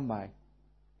overcome by.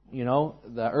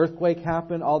 The earthquake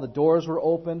happened, all the doors were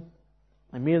open.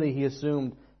 Immediately he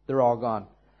assumed they're all gone.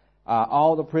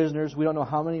 All the prisoners, we don't know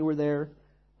how many were there,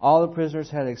 all the prisoners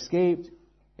had escaped,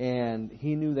 and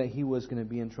he knew that he was going to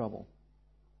be in trouble.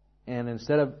 And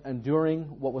instead of enduring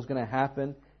what was going to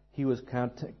happen, he was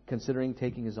considering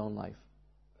taking his own life.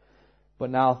 But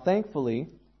now, thankfully,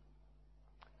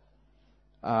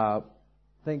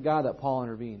 thank God that Paul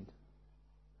intervened.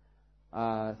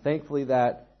 Thankfully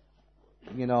that,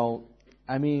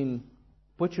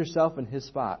 put yourself in his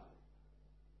spot.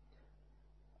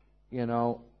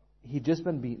 He'd just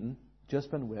been beaten,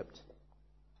 just been whipped.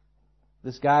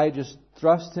 This guy just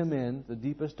thrust him in the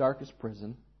deepest, darkest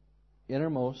prison,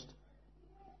 innermost.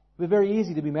 It would be very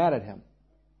easy to be mad at him.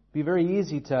 It would be very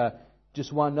easy to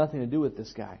just want nothing to do with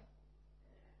this guy.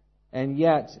 And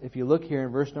yet, if you look here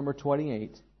in verse number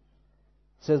 28, it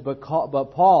says, But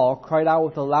Paul cried out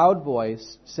with a loud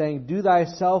voice, saying, Do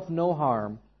thyself no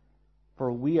harm,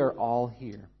 for we are all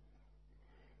here.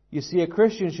 You see, a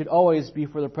Christian should always be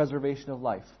for the preservation of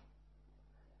life.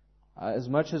 As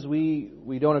much as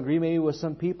we don't agree maybe with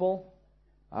some people,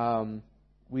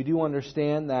 we do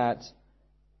understand that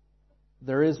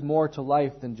there is more to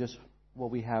life than just what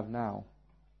we have now.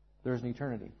 There's an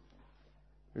eternity.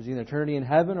 There's either eternity in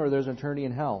heaven or there's an eternity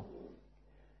in hell.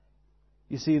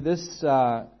 You see, this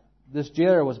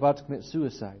jailer was about to commit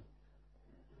suicide.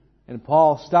 And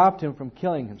Paul stopped him from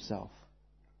killing himself.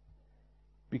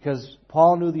 Because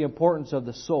Paul knew the importance of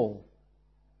the soul.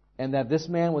 And that this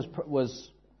man was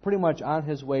pretty much on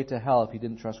his way to hell if he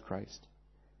didn't trust Christ.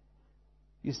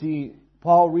 You see,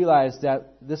 Paul realized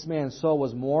that this man's soul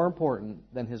was more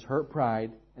important than his hurt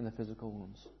pride and the physical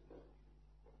wounds.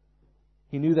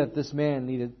 He knew that this man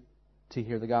needed to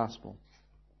hear the gospel.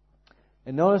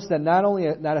 And notice that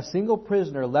not a single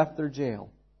prisoner left their jail,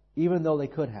 even though they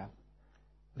could have.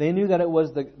 They knew that it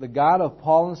was the God of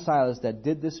Paul and Silas that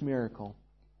did this miracle,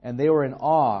 and they were in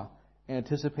awe and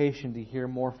anticipation to hear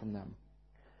more from them.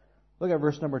 Look at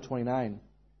verse number 29.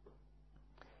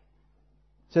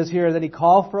 It says here that he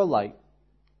called for a light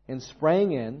and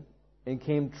sprang in and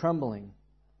came trembling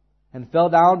and fell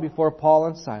down before Paul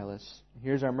and Silas.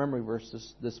 Here's our memory verse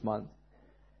this month.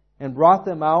 And brought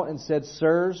them out and said,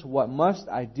 Sirs, what must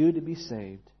I do to be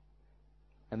saved?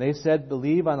 And they said,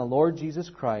 Believe on the Lord Jesus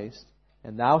Christ,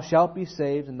 and thou shalt be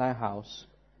saved in thy house.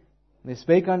 And they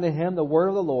spake unto him the word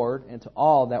of the Lord, and to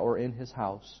all that were in his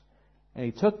house. And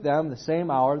he took them the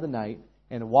same hour of the night,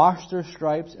 and washed their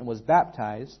stripes, and was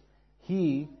baptized,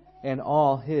 he and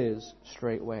all his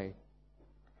straightway.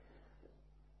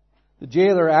 The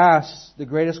jailer asks the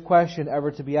greatest question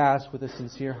ever to be asked with a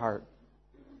sincere heart.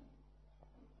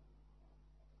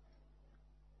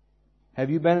 Have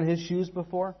you been in his shoes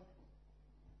before?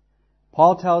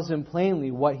 Paul tells him plainly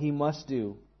what he must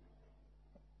do.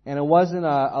 And it wasn't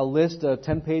a list of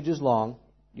 10 pages long,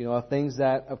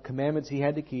 of commandments he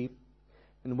had to keep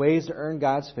and ways to earn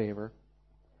God's favor.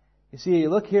 You see,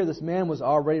 look here, this man was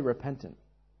already repentant.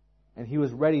 And he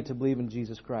was ready to believe in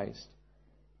Jesus Christ.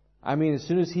 I mean, as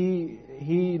soon as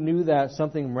he knew that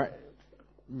something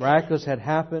miraculous had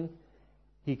happened,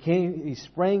 he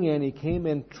sprang in, he came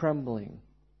in trembling.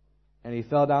 And he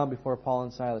fell down before Paul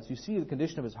and Silas. You see the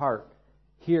condition of his heart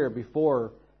here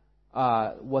before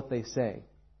what they say.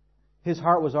 His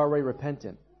heart was already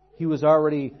repentant. He was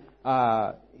already,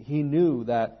 he knew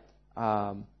that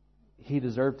he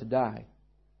deserved to die.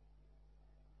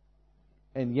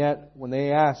 And yet, when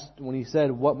he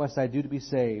said, What must I do to be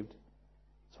saved?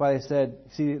 That's why they said,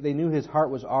 see, they knew his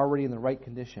heart was already in the right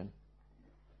condition.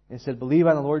 And he said, Believe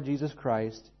on the Lord Jesus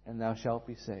Christ, and thou shalt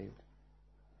be saved.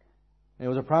 And it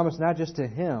was a promise not just to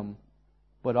him,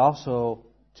 but also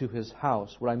to his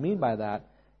house. What I mean by that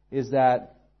is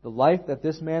that the life that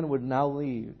this man would now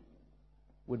lead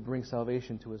would bring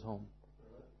salvation to his home.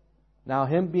 Now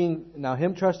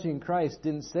him trusting in Christ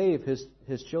didn't save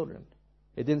his children.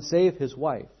 It didn't save his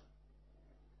wife.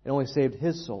 It only saved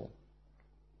his soul.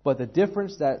 But the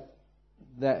difference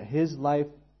that his life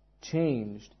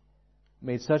changed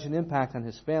made such an impact on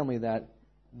his family that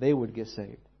they would get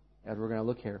saved, as we're going to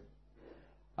look here.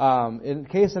 In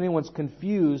case anyone's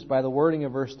confused by the wording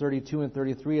of verse 32 and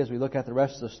 33 as we look at the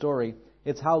rest of the story,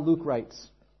 it's how Luke writes.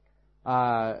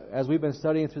 As we've been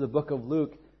studying through the book of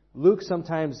Luke, Luke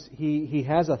sometimes he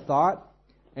has a thought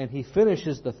and he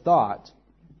finishes the thought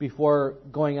before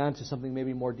going on to something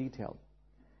maybe more detailed.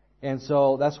 And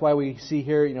so that's why we see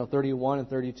here, 31 and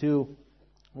 32,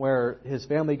 where his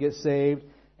family gets saved,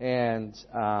 and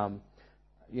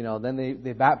then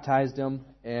they baptized him,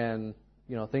 and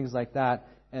things like that.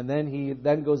 And then he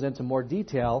goes into more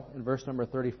detail in verse number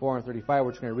 34 and 35,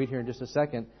 which we're going to read here in just a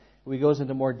second. He goes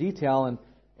into more detail,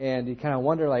 and you kind of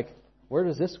wonder, where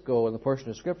does this go in the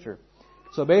portion of Scripture?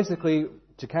 So basically,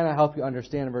 to kind of help you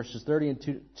understand, verses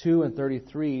 32 and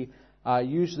 33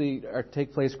 usually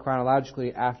take place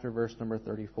chronologically after verse number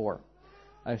 34.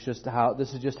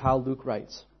 This is just how Luke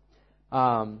writes.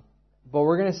 But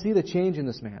we're going to see the change in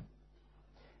this man.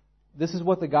 This is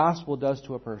what the gospel does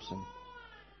to a person.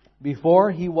 Before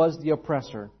he was the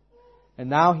oppressor, and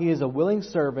now he is a willing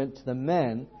servant to the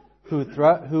men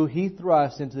who he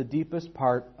thrust into the deepest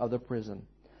part of the prison.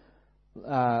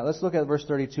 Let's look at verse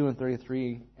 32 and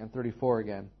 33 and 34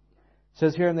 again. It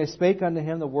says here, And they spake unto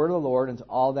him the word of the Lord and to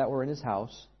all that were in his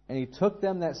house, and he took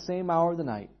them that same hour of the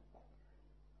night.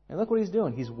 And look what he's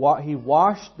doing. He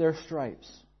washed their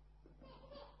stripes.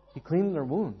 He cleaned their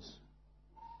wounds.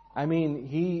 I mean,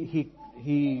 he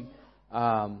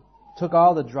took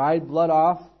all the dried blood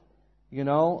off.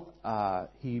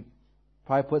 He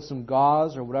probably put some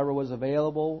gauze or whatever was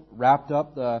available, wrapped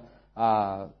up the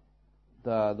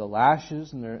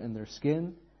lashes in their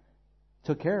skin,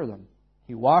 took care of them.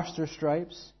 He washed their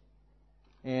stripes,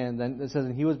 And then it says,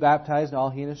 and he was baptized, and all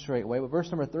he in a straightway. But verse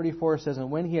number 34 says,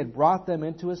 and when he had brought them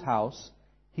into his house,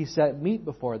 he set meat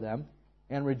before them,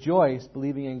 and rejoiced,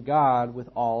 believing in God with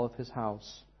all of his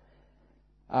house.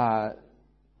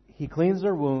 He cleans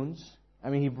their wounds. I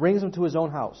mean, he brings them to his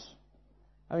own house.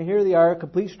 I mean, here they are,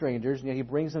 complete strangers, and yet he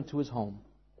brings them to his home.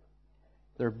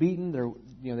 They're beaten.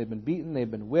 They've been beaten. They've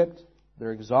been whipped.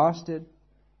 They're exhausted,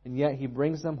 and yet he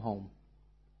brings them home.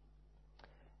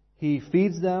 He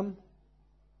feeds them,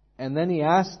 and then he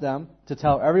asks them to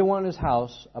tell everyone in his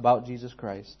house about Jesus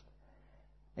Christ.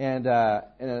 And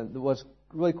what's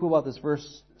really cool about this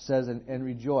verse says, and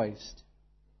rejoiced,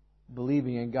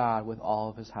 believing in God with all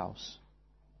of his house.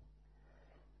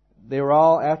 They were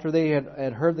all, after they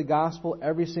had heard the gospel,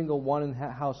 every single one in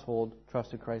that household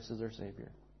trusted Christ as their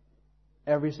Savior.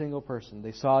 Every single person.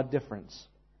 They saw a difference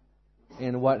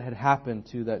in what had happened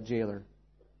to that jailer.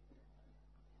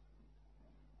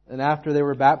 And after they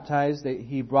were baptized,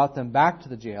 he brought them back to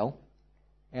the jail,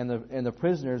 and the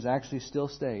prisoners actually still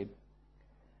stayed.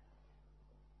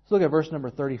 Let's look at verse number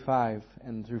 35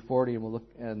 and through 40,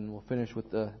 and we'll finish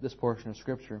with this portion of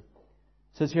Scripture.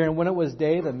 It says here, and when it was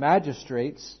day, the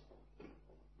magistrates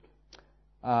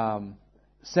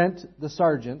sent the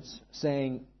sergeants,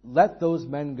 saying, let those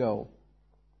men go.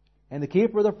 And the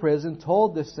keeper of the prison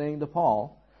told this saying to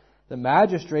Paul, the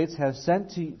magistrates have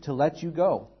sent to let you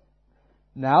go.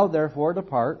 Now, therefore,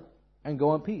 depart and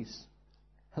go in peace.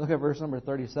 Look at verse number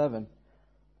 37.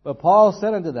 But Paul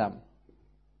said unto them,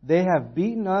 they have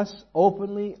beaten us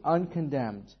openly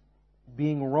uncondemned,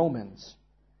 being Romans,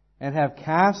 and have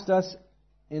cast us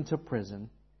into prison.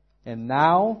 And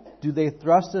now do they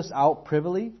thrust us out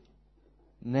privily?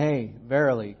 Nay,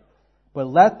 verily. But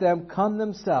let them come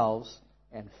themselves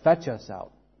and fetch us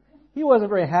out. He wasn't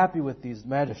very happy with these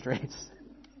magistrates.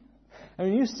 I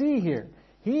mean, you see here,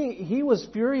 he was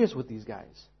furious with these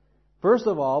guys. First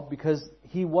of all, because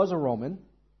he was a Roman.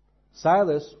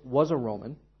 Silas was a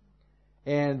Roman.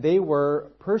 And they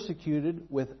were persecuted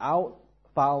without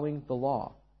following the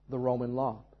law, the Roman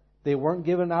law. They weren't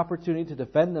given an opportunity to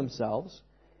defend themselves.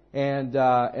 And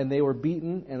they were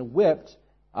beaten and whipped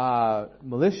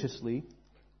maliciously.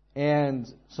 And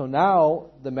so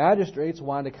now the magistrates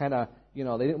wanted to kind of, they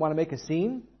didn't want to make a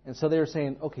scene. And so they were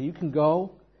saying, okay, you can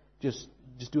go, just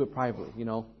do it privately.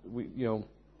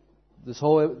 This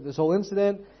whole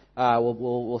incident,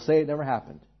 we'll say it never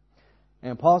happened.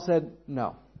 And Paul said,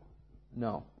 no.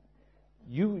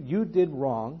 You did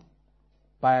wrong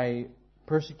by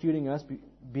persecuting us,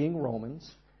 being Romans.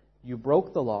 You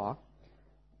broke the law.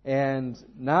 And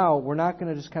now we're not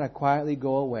going to just kind of quietly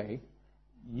go away.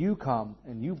 You come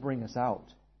and you bring us out.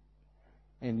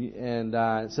 And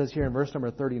it says here in verse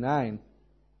number 39,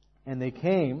 and they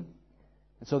came,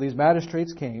 and so these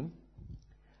magistrates came.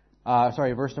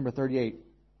 Verse number 38. It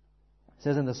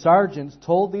says, and the sergeants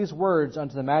told these words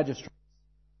unto the magistrates.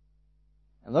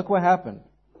 And look what happened.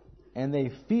 And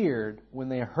they feared when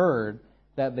they heard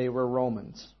that they were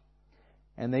Romans.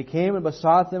 And they came and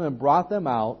besought them and brought them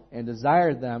out and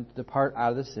desired them to depart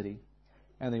out of the city.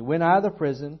 And they went out of the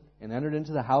prison and entered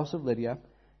into the house of Lydia.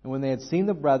 And when they had seen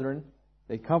the brethren,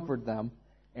 they comforted them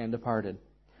and departed.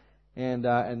 And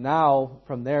now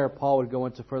from there, Paul would go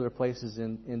into further places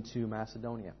into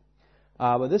Macedonia.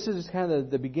 But this is just kind of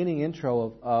the beginning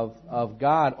intro of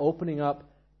God opening up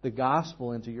the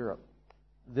gospel into Europe.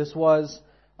 This was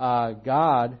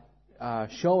God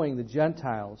showing the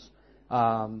Gentiles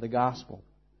the gospel.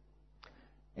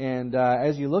 And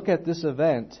as you look at this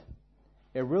event,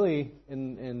 it really,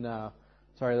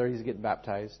 there he's getting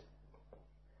baptized.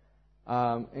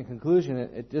 In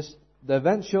conclusion, the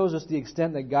event shows us the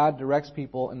extent that God directs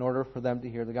people in order for them to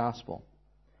hear the gospel.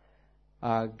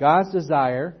 God's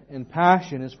desire and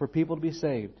passion is for people to be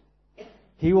saved.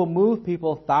 He will move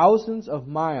people thousands of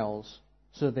miles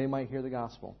so that they might hear the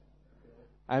gospel.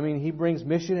 I mean, He brings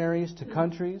missionaries to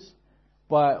countries,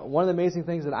 but one of the amazing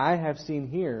things that I have seen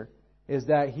here is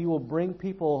that He will bring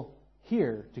people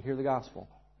here to hear the gospel.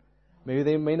 Maybe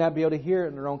they may not be able to hear it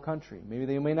in their own country. Maybe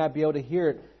they may not be able to hear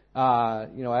it.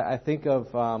 I think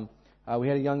of we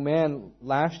had a young man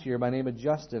last year by the name of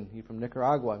Justin. He's from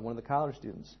Nicaragua, one of the college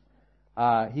students.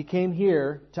 He came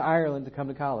here to Ireland to come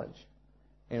to college.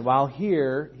 And while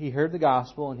here, he heard the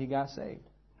gospel and he got saved.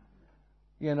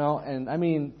 And I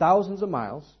mean, thousands of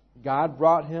miles. God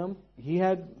brought him. He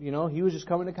was just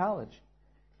coming to college.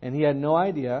 And he had no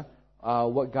idea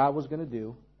what God was going to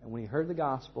do. And when he heard the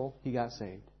gospel, he got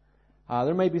saved.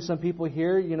 There may be some people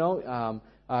here, you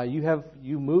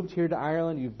moved here to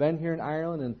Ireland, you've been here in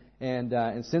Ireland,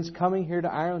 and since coming here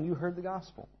to Ireland, you heard the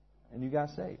gospel, and you got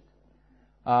saved.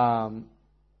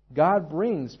 God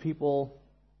brings people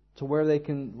to where they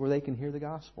can hear the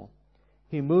gospel.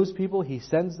 He moves people. He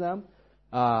sends them.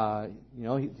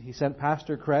 He sent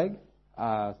Pastor Craig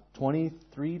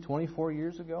 23, 24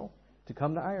 years ago to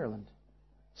come to Ireland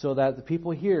so that the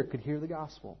people here could hear the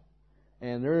gospel.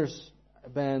 And there's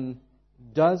been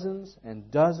dozens and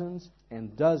dozens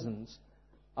and dozens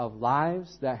of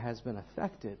lives that has been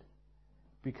affected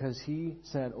because he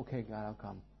said, okay, God, I'll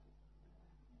come.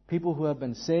 People who have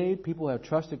been saved, people who have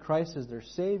trusted Christ as their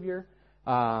Savior.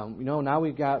 Now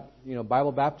we've got,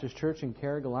 Bible Baptist Church in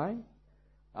Carrigaline.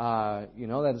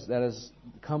 That has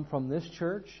come from this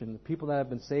church, and the people that have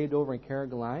been saved over in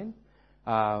Carrigaline.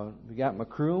 We got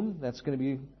Macroom, that's going to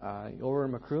be over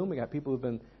in Macroom. We got people who've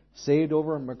been saved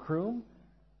over in Macroom.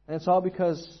 And it's all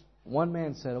because one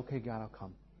man said, okay, God, I'll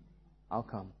come. I'll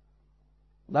come.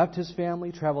 Left his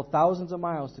family, traveled thousands of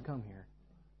miles to come here,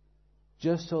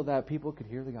 just so that people could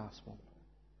hear the gospel.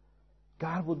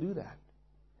 God will do that.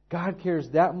 God cares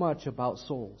that much about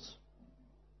souls.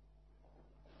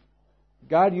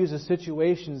 God uses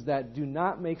situations that do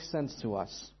not make sense to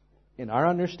us in our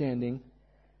understanding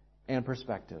and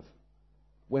perspective.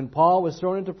 When Paul was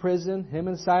thrown into prison, him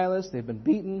and Silas, they've been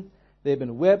beaten, they've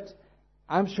been whipped.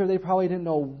 I'm sure they probably didn't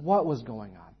know what was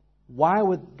going on. Why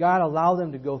would God allow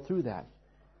them to go through that?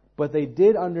 But they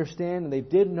did understand and they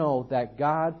did know that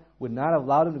God would not have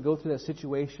allowed them to go through that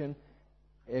situation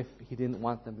if He didn't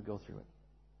want them to go through it.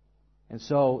 And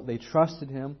so they trusted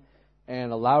Him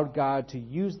and allowed God to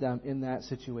use them in that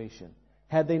situation.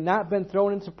 Had they not been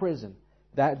thrown into prison,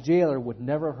 that jailer would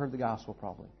never have heard the gospel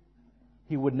probably.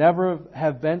 He would never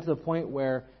have been to the point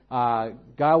where God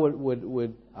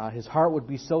would his heart would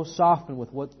be so softened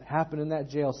with what happened in that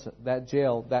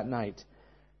jail that night.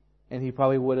 And he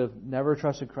probably would have never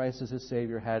trusted Christ as his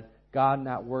Savior had God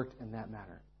not worked in that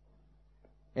matter.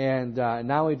 And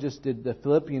not only just did the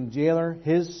Philippian jailer,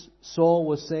 his soul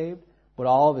was saved, but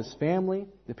all of his family,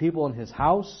 the people in his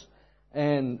house.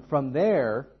 And from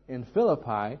there, in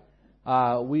Philippi,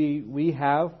 we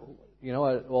have,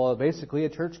 basically a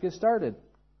church gets started.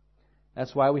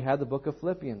 That's why we had the book of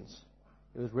Philippians.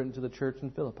 It was written to the church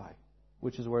in Philippi,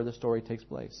 which is where the story takes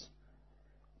place.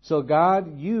 So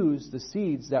God used the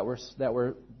seeds that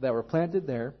were planted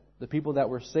there, the people that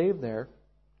were saved there,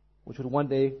 which would one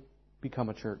day become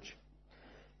a church.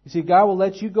 You see, God will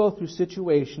let you go through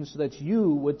situations so that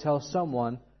you would tell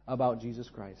someone about Jesus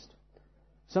Christ.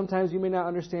 Sometimes you may not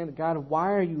understand, God,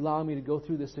 why are you allowing me to go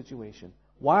through this situation?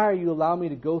 Why are you allowing me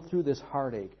to go through this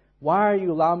heartache? Why are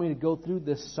you allowing me to go through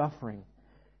this suffering?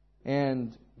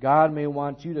 And God may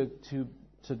want you to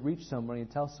reach somebody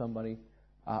and tell somebody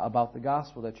about the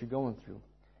gospel that you're going through.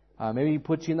 Maybe He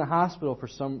puts you in the hospital for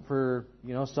some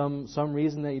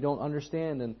reason that you don't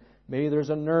understand, and maybe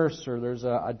there's a nurse or there's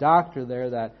a doctor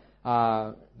there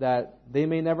that they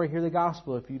may never hear the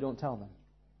gospel if you don't tell them.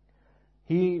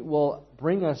 He will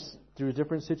bring us through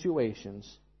different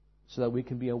situations so that we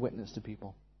can be a witness to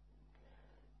people.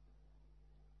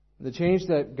 The change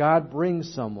that God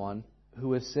brings someone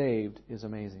who is saved is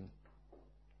amazing.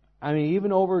 I mean,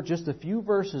 even over just a few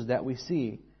verses that we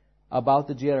see about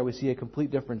the jailer, we see a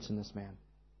complete difference in this man.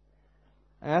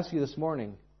 I ask you this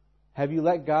morning, have you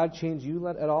let God change you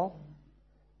at all?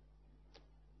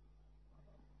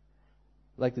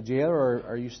 Like the jailer, or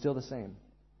are you still the same?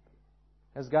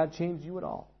 Has God changed you at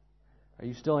all? Are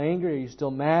you still angry? Are you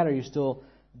still mad? Are you still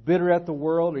bitter at the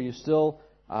world? Are you still...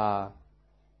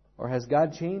 Or has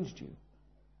God changed you?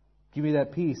 Give me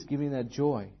that peace. Give me that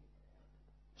joy.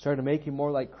 Start to make you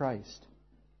more like Christ.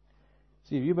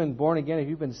 See, if you've been born again, if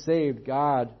you've been saved,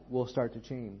 God will start to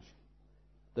change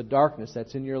the darkness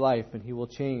that's in your life, and He will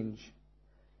change.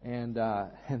 And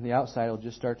the outside will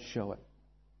just start to show it.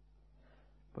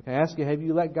 But can I ask you, have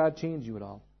you let God change you at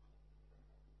all?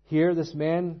 Here, this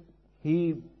man,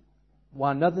 he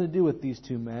wanted nothing to do with these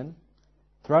two men.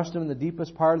 Thrust them in the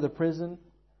deepest part of the prison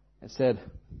and said,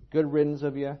 good riddance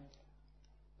of you,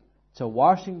 to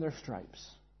washing their stripes,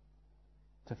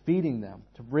 to feeding them,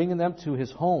 to bringing them to his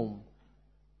home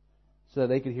so that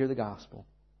they could hear the gospel.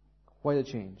 Quite a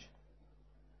change.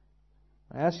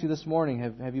 I ask you this morning,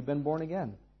 have you been born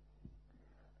again?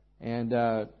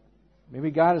 And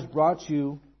maybe God has brought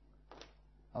you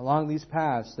along these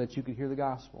paths that you could hear the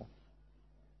gospel.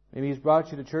 Maybe He's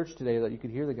brought you to church today that you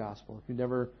could hear the gospel. If you've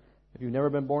never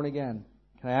been born again,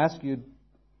 can I ask you,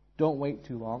 don't wait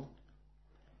too long.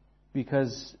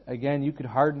 Because, again, you could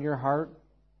harden your heart,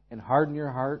 and harden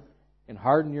your heart, and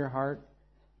harden your heart,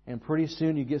 and pretty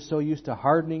soon you get so used to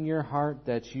hardening your heart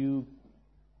that you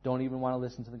don't even want to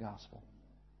listen to the gospel.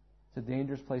 It's a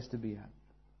dangerous place to be at.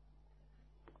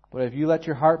 But if you let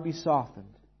your heart be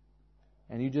softened,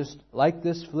 and you just, like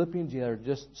this Philippian jailer,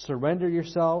 just surrender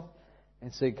yourself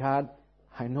and say, God,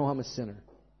 I know I'm a sinner.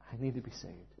 I need to be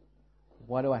saved.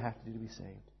 What do I have to do to be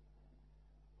saved?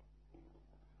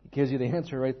 He gives you the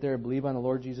answer right there. Believe on the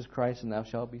Lord Jesus Christ, and thou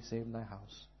shalt be saved in thy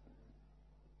house.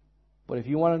 But if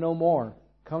you want to know more,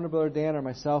 come to Brother Dan or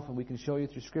myself, and we can show you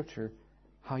through Scripture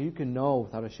how you can know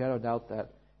without a shadow of doubt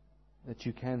that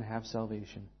you can have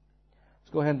salvation.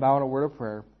 Let's go ahead and bow in a word of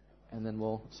prayer, and then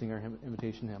we'll sing our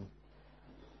invitation hymn.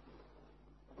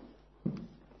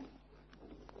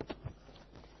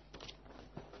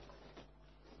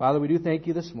 Father, we do thank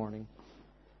you this morning.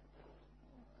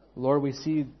 Lord, we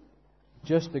see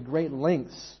just the great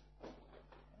lengths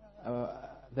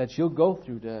that you'll go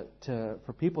through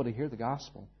for people to hear the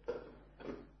gospel.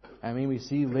 I mean, we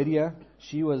see Lydia.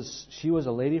 She was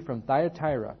a lady from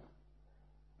Thyatira,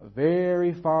 a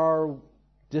very far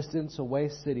distance away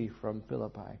city from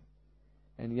Philippi.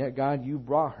 And yet, God, you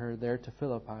brought her there to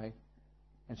Philippi,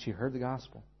 and she heard the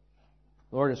gospel.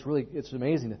 Lord, it's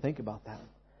amazing to think about that.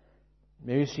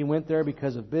 Maybe she went there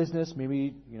because of business.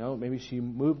 Maybe she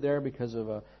moved there because of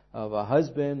a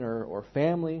husband or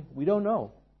family. We don't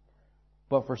know.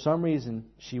 But for some reason,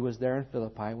 she was there in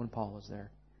Philippi when Paul was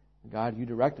there. God, you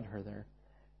directed her there.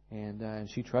 And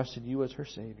she trusted you as her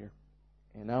Savior.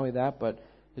 And not only that, but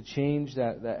the change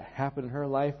that happened in her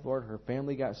life, Lord, her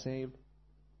family got saved.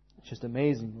 It's just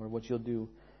amazing, Lord, what you'll do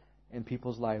in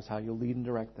people's lives, how you'll lead and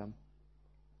direct them.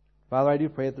 Father, I do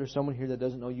pray that there's someone here that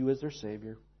doesn't know you as their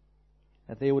Savior,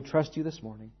 that they would trust you this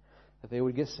morning, that they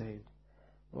would get saved.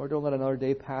 Lord, don't let another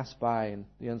day pass by in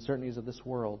the uncertainties of this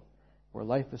world where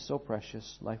life is so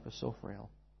precious, life is so frail.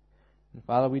 And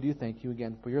Father, we do thank you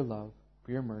again for your love,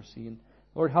 for your mercy. And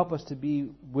Lord, help us to be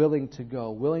willing to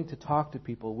go, willing to talk to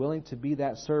people, willing to be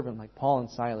that servant like Paul and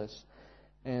Silas.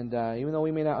 And even though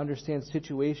we may not understand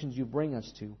situations you bring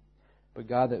us to, but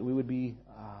God, that we would be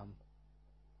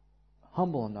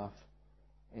humble enough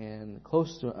and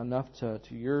close enough to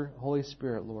your Holy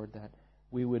Spirit, Lord, that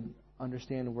we would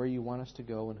understand where you want us to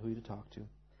go and who to talk to.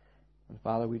 And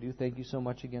Father, we do thank you so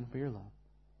much again for your love.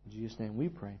 In Jesus' name we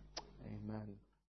pray. Amen.